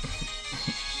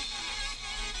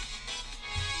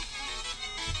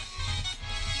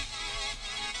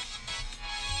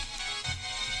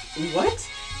 What?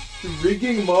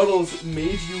 Rigging models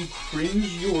made you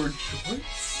cringe your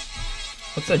jorts?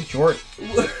 What's a jort?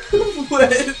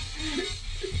 What?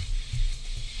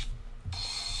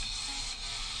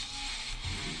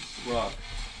 Rock.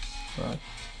 Right.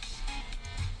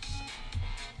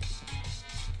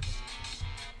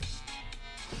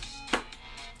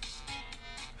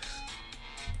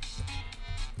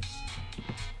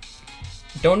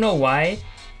 Don't know why,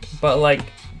 but like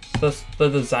the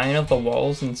design of the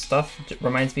walls and stuff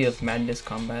reminds me of Madness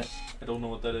Combat. I don't know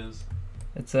what that is.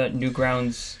 It's a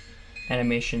Newgrounds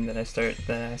animation that I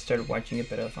started watching a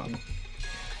bit of on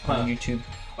YouTube.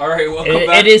 All right, welcome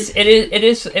back.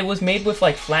 It was made with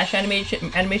like Flash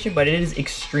animation, but it is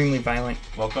extremely violent.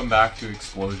 Welcome back to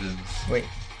Explosions. Wait.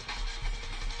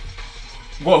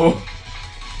 Whoa.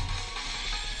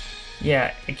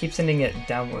 Yeah, it keeps sending it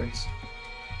downwards.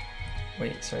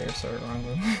 Wait, sorry, wrong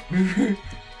room.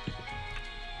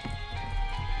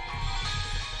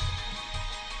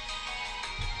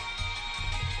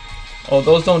 Oh,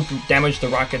 those don't damage the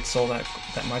rockets all that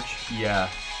much. Yeah.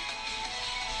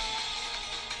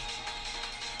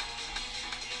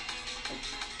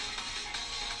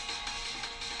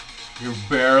 You're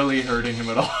barely hurting him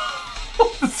at all.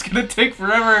 It's gonna take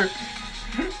forever.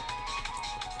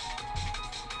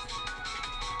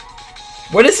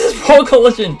 What is this wall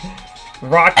collision?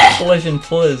 Rock collision,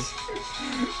 please.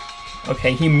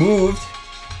 Okay, he moved.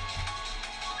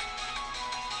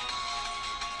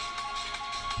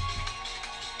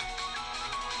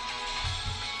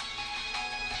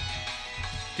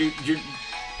 Dude, you're...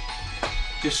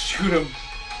 Just shoot him.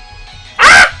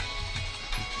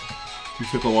 You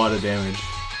took a lot of damage.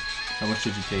 How much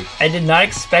did you take? I did not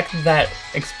expect that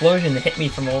explosion to hit me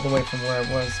from all the way from where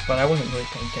I was, but I wasn't really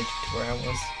paying attention to where I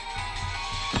was.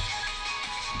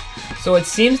 So it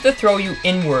seems to throw you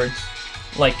inwards,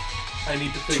 like I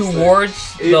need to fix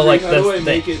towards that. the Avery, like how do I the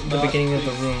make it not beginning of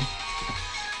the fix? room.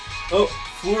 Oh,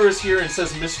 Fleur is here and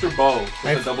says Mr. Bow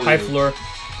with a W. Hi, Fleur.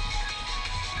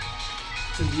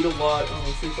 To need a lot on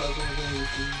a 3,000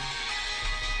 machine.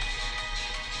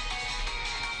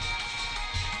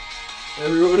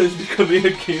 Everyone is becoming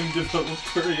a game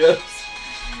developer, yes.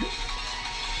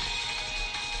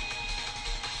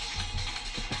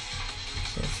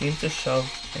 So it seems to shove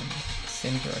in the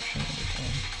same direction every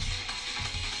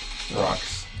time.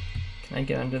 Rocks. Can I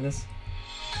get under this?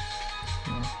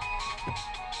 No.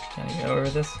 Can I get over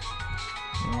this?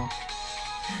 No.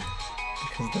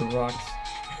 Because the rocks.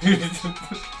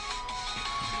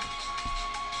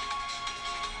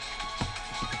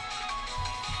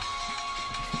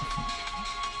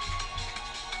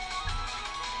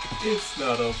 It's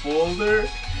not a boulder,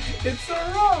 it's a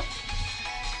rock.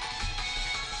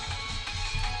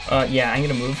 Yeah, I'm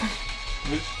gonna move.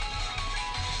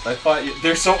 I thought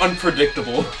they're so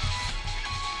unpredictable.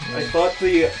 I thought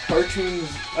the cartoons,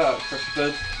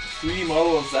 the 3D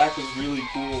model of Zack was really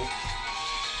cool.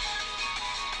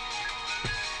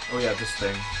 Oh yeah, this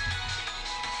thing.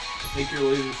 Make your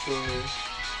laser stronger.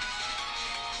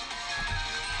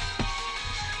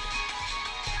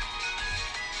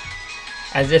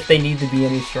 As if they need to be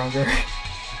any stronger.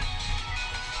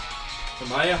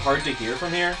 Am I hard to hear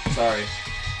from here? Sorry.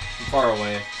 I'm far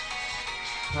away.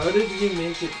 How did he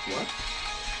make it? What?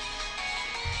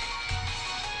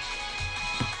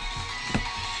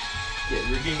 Yeah,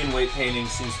 rigging and weight painting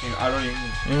seems to... I don't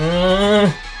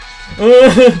even...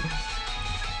 Alright,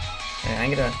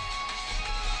 I'm gonna...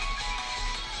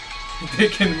 They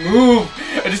can move.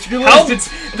 I just realized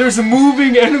there's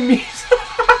moving enemies.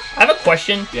 I have a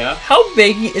question. Yeah? How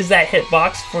big is that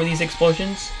hitbox for these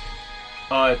explosions?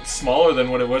 It's smaller than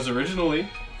what it was originally.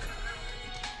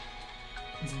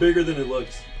 It's bigger than it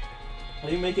looks. How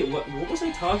do you make it? What was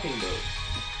I talking about?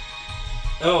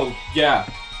 Oh yeah.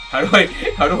 How do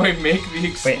I make the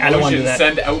explosion Wait, I don't wanna do that.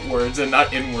 send outwards and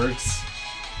not inwards?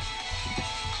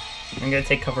 I'm gonna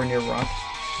take cover near rock.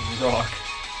 Rock.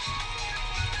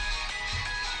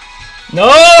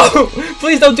 No!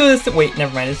 Please don't do this. Wait,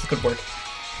 never mind. This could work.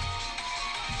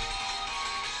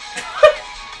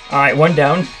 Alright, one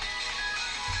down.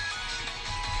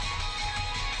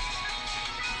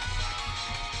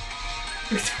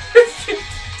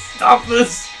 Stop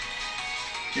this!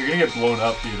 You're gonna get blown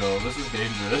up, you know. This is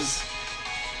dangerous.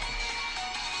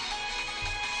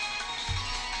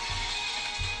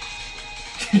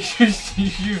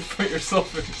 You put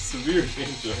yourself in severe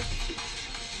danger.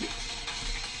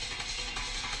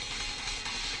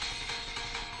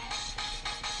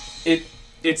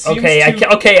 It seems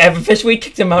Okay, I've officially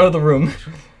kicked him out of the room.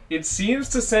 It seems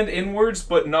to send inwards,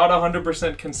 but not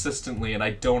 100% consistently, and I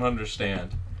don't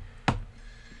understand.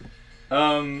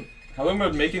 How long have I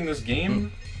been making this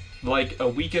game? Like a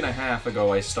week and a half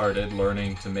ago, I started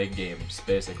learning to make games,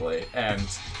 basically, and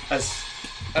as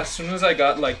soon as I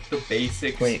got like the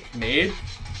basics made,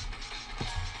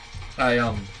 I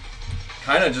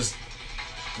kind of just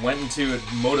went into a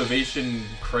motivation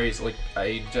craze. Like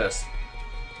I just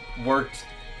worked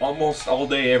almost all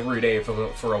day, every day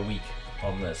for a week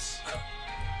on this.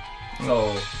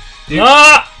 So, dude,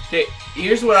 okay,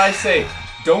 here's what I say: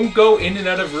 don't go in and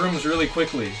out of rooms really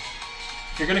quickly.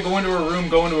 If you're gonna go into a room,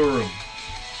 go into a room.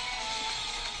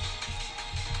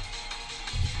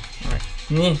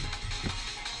 Alright.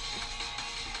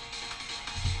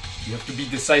 You have to be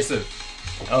decisive.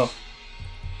 Oh.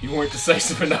 You weren't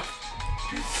decisive enough.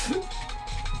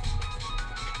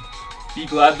 Be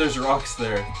glad there's rocks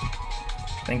there.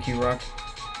 Thank you, Rock.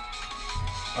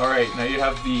 Alright, now you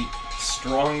have the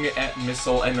strong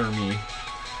missile enemy.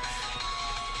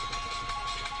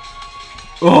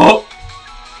 Oh!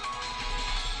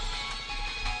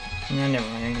 No, never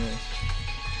mind.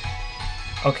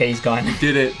 Okay, he's gone.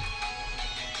 Did it.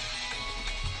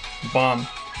 Bomb.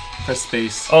 Press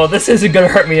space. Oh, this isn't gonna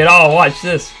hurt me at all. Watch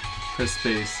this. Press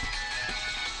space.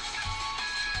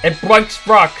 It breaks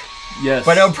rock. Yes.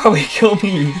 But it'll probably kill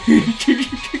me.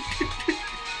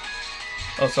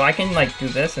 Oh, so I can like do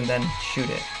this and then shoot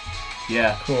it.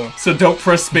 Yeah. Cool. So don't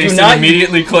press space and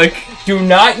immediately click. Do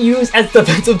not use as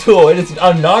defensive tool. It is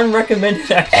a non-recommended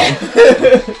action.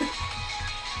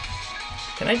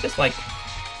 Can I just like...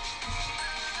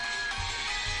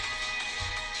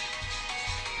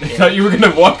 I thought you were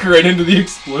gonna walk right into the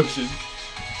explosion.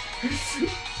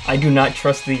 I do not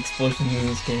trust the explosions in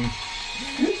this game.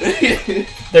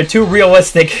 They're too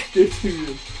realistic. They're too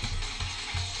real.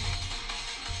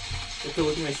 I have to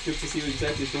look at my script to see what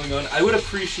exactly is going on. I would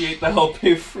appreciate the help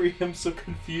pay free. I'm so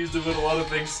confused about a lot of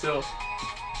things still.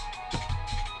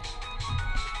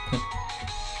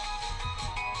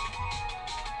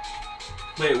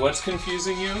 Wait, what's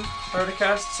confusing you,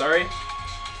 Articast? Sorry?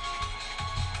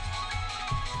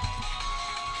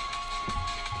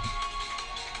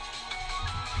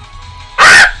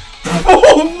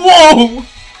 Whoa!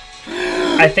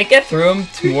 I think I threw him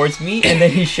towards me and then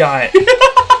he shot.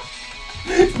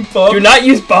 Do not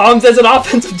use bombs as an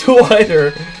offensive tool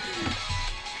either.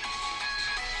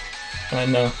 I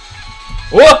know.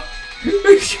 Whoa!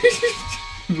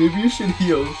 Maybe you should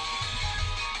heal.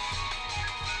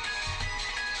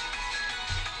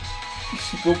 You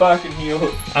should go back and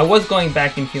heal. I was going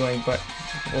back and healing, but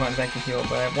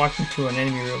I walked into an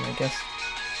enemy room, I guess.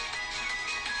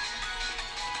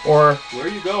 Or Where are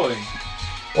you going?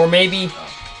 or maybe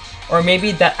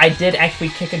that I did actually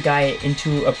kick a guy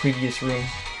into a previous room.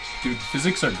 Dude,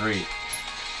 physics are great.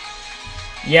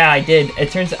 Yeah, I did.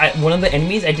 It turns one of the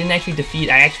enemies I didn't actually defeat.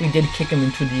 I actually did kick him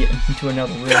into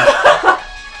another room.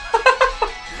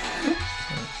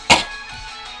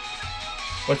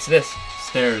 What's this?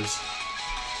 Stairs.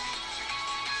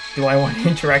 Do I want to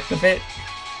interact with it?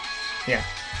 Yeah.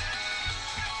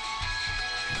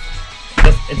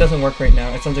 It doesn't work right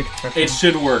now. It sounds like a It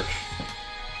should work.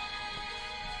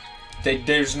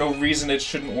 There's no reason it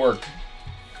shouldn't work.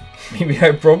 Maybe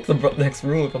I broke the next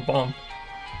room with a bomb.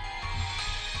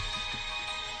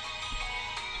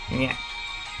 Yeah.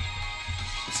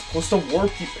 It's supposed to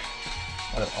warp you.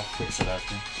 I'll fix it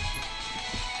after.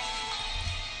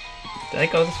 Did I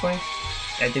go this way?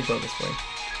 I did go this way.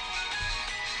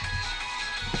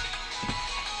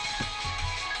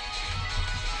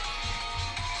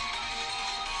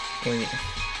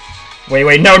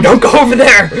 Wait, no, don't go over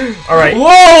there! Alright.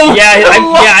 Whoa!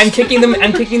 Yeah, I'm kicking them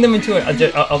into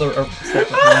other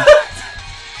separate room.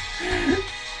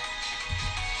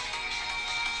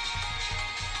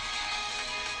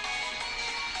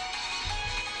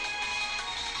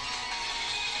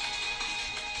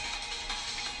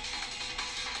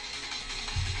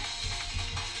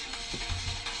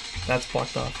 That's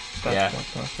blocked off. That's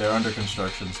blocked off. They're under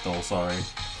construction still, sorry.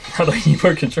 How do I need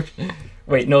more construction?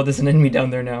 Wait, no, there's an enemy down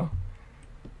there now.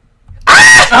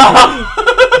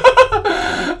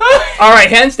 Alright,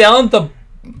 hands down,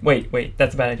 Wait,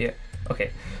 that's a bad idea.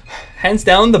 Okay. Hands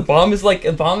down, the bomb is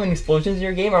like, bomb and explosions in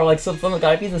your game are like some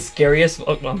gotta be the scariest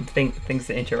things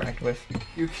to interact with.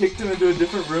 You kicked him into a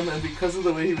different room, and because of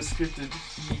the way he was scripted,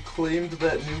 he claimed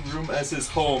that new room as his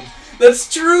home.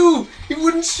 That's true! He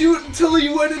wouldn't shoot until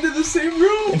you went into the same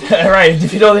room! Alright,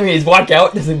 if you know what I mean, he's walk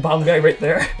out, there's a bomb guy right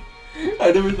there.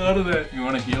 I never thought of that. You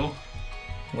want to heal?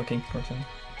 Looking for something.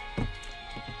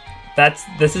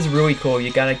 This is really cool,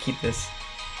 you gotta keep this.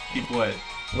 Keep what?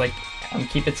 Like,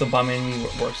 keep it so bomb enemy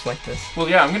works like this. Well,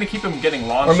 yeah, I'm gonna keep him getting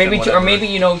launched. Or maybe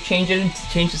you know,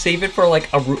 save it for like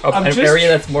an area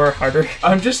that's more harder.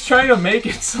 I'm just trying to make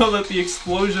it so that the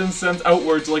explosion sends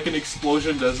outwards like an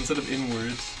explosion does instead of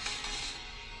inwards.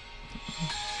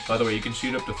 By the way, you can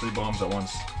shoot up to 3 bombs at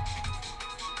once.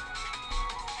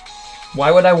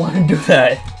 Why would I want to do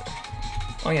that?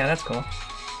 Oh yeah, that's cool.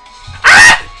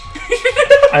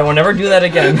 I will never do that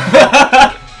again.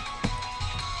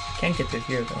 Can't get through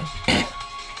here though.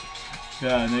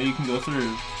 Yeah, now you can go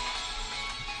through.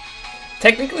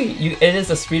 Technically, it is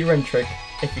a speedrun trick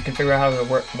if you can figure out how to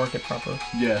work it proper.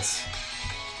 Yes.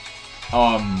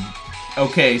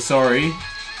 Okay, sorry.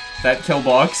 That kill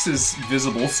box is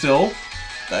visible still.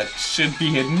 That should be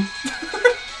hidden.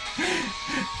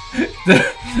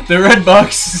 the red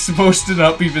box is supposed to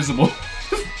not be visible.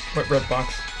 What red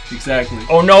box? Exactly.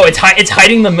 Oh no, it's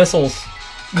hiding the missiles.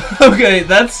 Okay,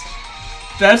 that's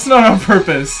not on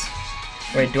purpose.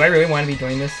 Wait, do I really want to be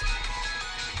doing this?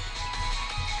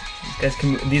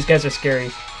 These guys are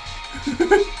scary. He's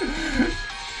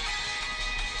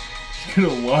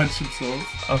gonna launch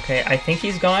himself. Okay, I think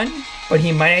he's gone, but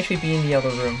he might actually be in the other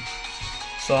room.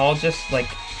 So I'll just, like,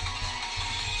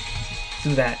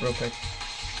 do that real quick.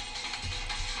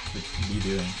 What are you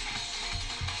doing?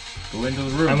 Go into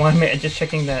the room. I'm just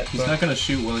checking that. He's not gonna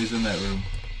shoot while he's in that room.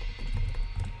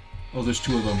 Oh, there's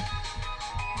 2 of them.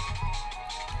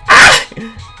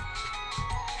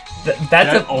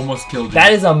 That almost killed you.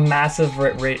 That is a massive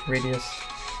radius.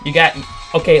 You got...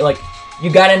 Okay, like, you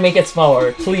gotta make it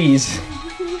smaller, please.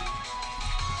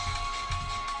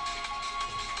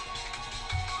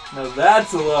 Now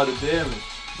that's a lot of damage.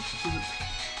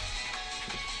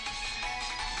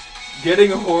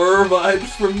 Getting horror vibes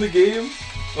from the game?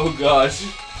 Oh gosh.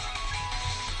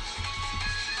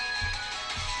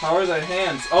 How are the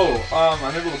hands? Oh,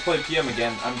 I'm able to play PM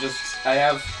again. I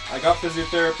got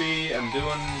physiotherapy, I'm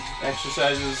doing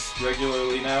exercises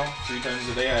regularly now, 3 times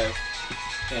a day I have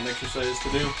hand exercises to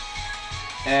do.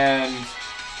 And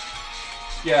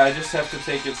yeah, I just have to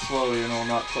take it slow, you know,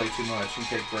 not play too much and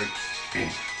take breaks.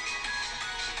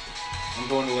 I'm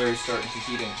going to Larry's start and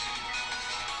competing.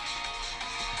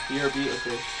 BRB,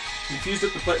 okay. Confused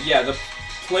with the player. Yeah, the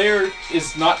player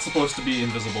is not supposed to be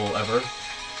invisible ever.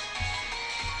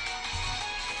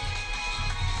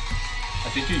 I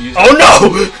think you used. Oh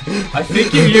no! I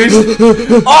think you used.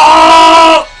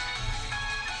 Oh!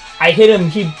 I hit him.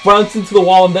 He bounced into the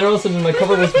wall, and then all of a sudden my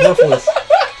cover was worthless.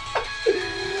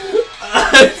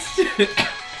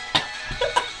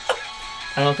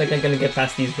 I don't think I'm gonna get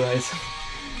past these guys.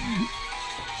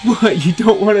 What? You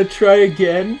don't want to try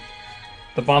again?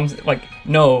 The bomb's like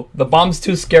no. The bomb's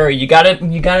too scary. You gotta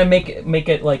make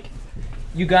it like.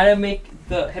 You gotta make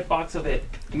the hitbox of it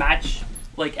match.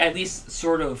 Like, at least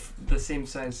sort of the same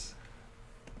size.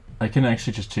 I can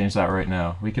actually just change that right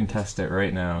now. We can test it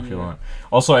right now if you want.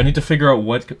 Also, I need to figure out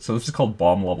what... So this is called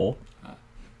bomb level.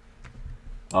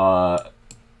 You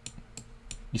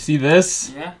see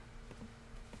this? Yeah.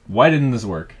 Why didn't this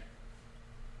work?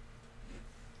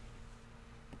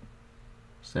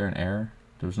 Is there an error?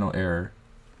 There was no error.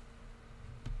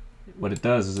 What it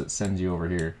does is it sends you over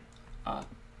here.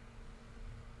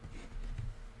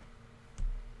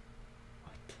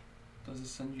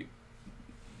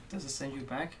 Does it send you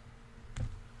back?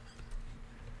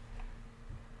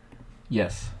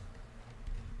 Yes.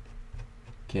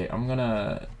 Okay, I'm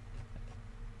gonna...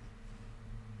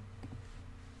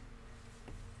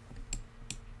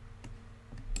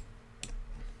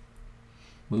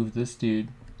 move this dude.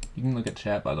 You can look at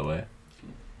chat, by the way.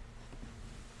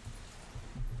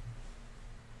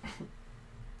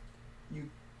 You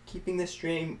keeping the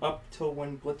stream up till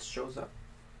when Blitz shows up.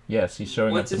 Yes, he's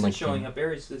showing Blitz up. isn't showing up.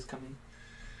 Ares is coming.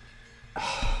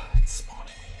 It's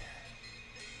spawning.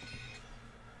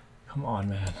 Come on,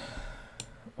 man.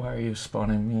 Why are you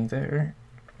spawning me there?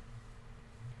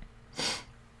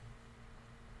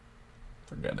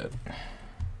 Forget it.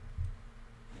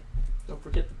 Don't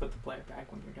forget to put the player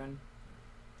back when you're done.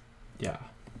 Yeah.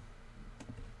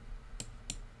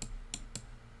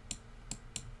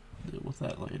 Deal with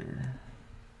that later.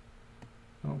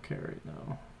 I don't care right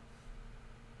now.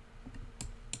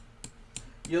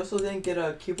 You also didn't get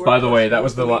a keyboard. By the way, that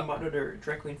was the monitor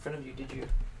directly in front of you, did you?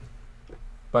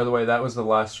 By the way, that was the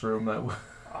last room that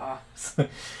Ah.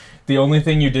 The only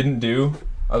thing you didn't do,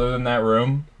 other than that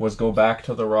room, was go back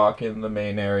to the rock in the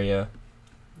main area.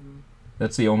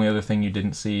 That's the only other thing you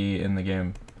didn't see in the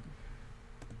game.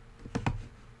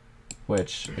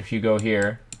 Which, if you go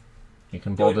here, you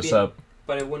can blow this up.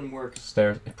 But it wouldn't work.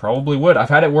 Stairs. It probably would. I've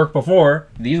had it work before.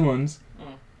 These ones.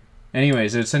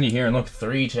 Anyways, it would send you here and look,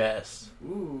 3 chests.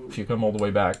 Ooh. If you come all the way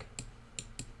back.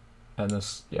 And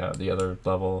this, yeah, the other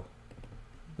level.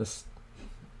 This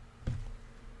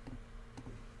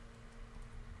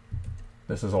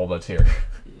is all that's here.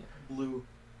 Yeah, blue.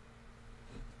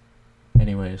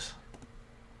 Anyways.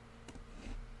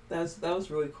 That was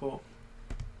really cool.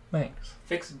 Thanks.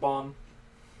 Fix bomb.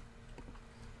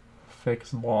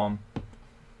 Fix bomb.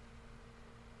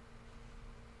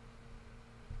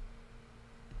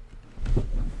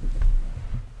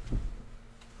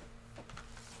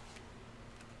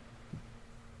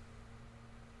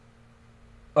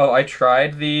 Oh, I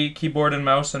tried the keyboard and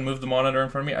mouse and moved the monitor in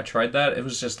front of me. I tried that. It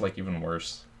was just like even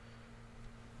worse.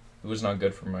 It was not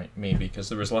good for me because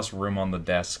there was less room on the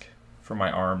desk for my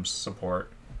arms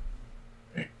support.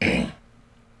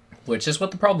 Which is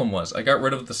what the problem was. I got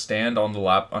rid of the stand on the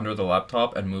under the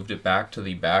laptop and moved it back to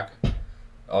the back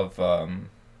of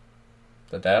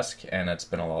the desk, and it's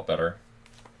been a lot better.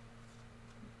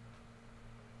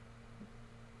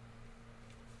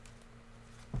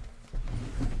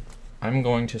 I'm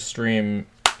going to stream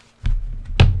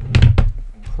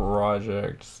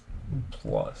Project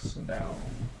Plus now.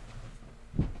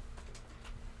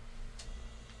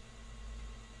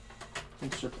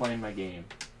 Thanks for playing my game.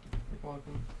 You're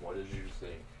welcome. What did you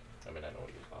think? I mean, I know what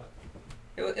you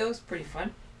thought. It was pretty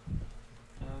fun.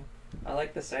 I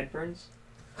like the sideburns.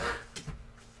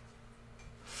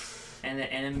 And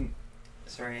the enemy.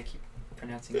 Sorry, I keep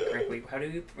pronouncing it correctly. How do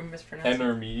you mispronounce it?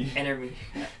 Enemy. Enemy.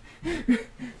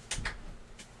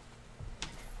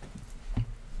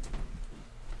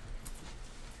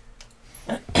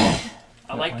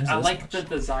 I like the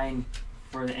design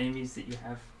for the enemies that you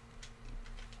have.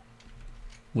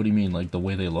 What do you mean, like the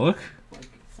way they look?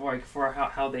 For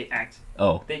how they act.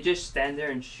 Oh. They just stand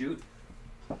there and shoot.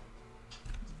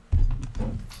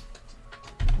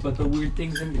 But the weird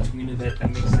things in between of it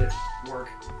that makes it work.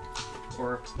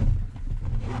 Or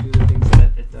do the things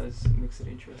that it does makes it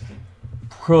interesting.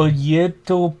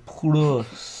 Proyecto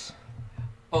Plus.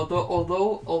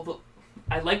 Although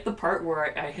I like the part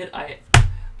where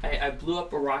I blew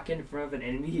up a rocket in front of an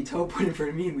enemy, he teleported in front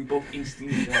of me, and we both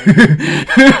instantly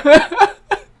died.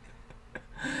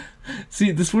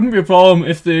 See, this wouldn't be a problem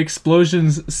if the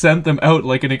explosions sent them out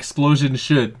like an explosion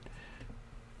should.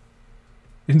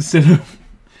 Instead of...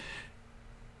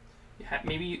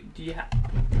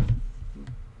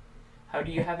 How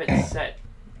do you have it set?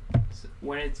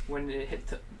 When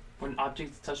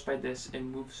object is touched by this, it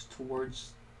moves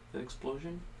towards the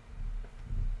explosion?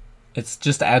 It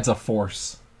just adds a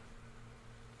force.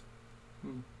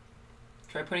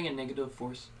 Try putting a negative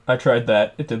force. I tried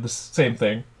that. It did the same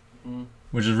thing.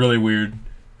 Which is really weird.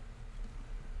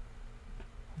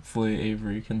 Hopefully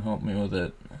Avery can help me with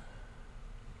it.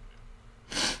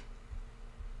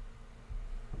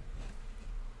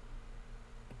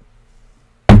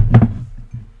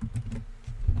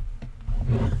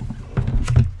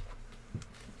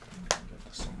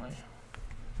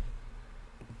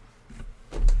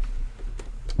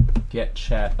 Get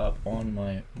chat up on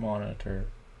my monitor.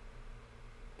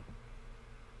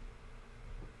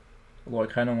 Well, I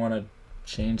kind of want to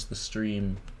change the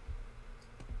stream.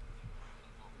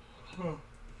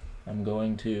 I'm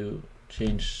going to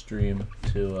change stream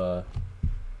to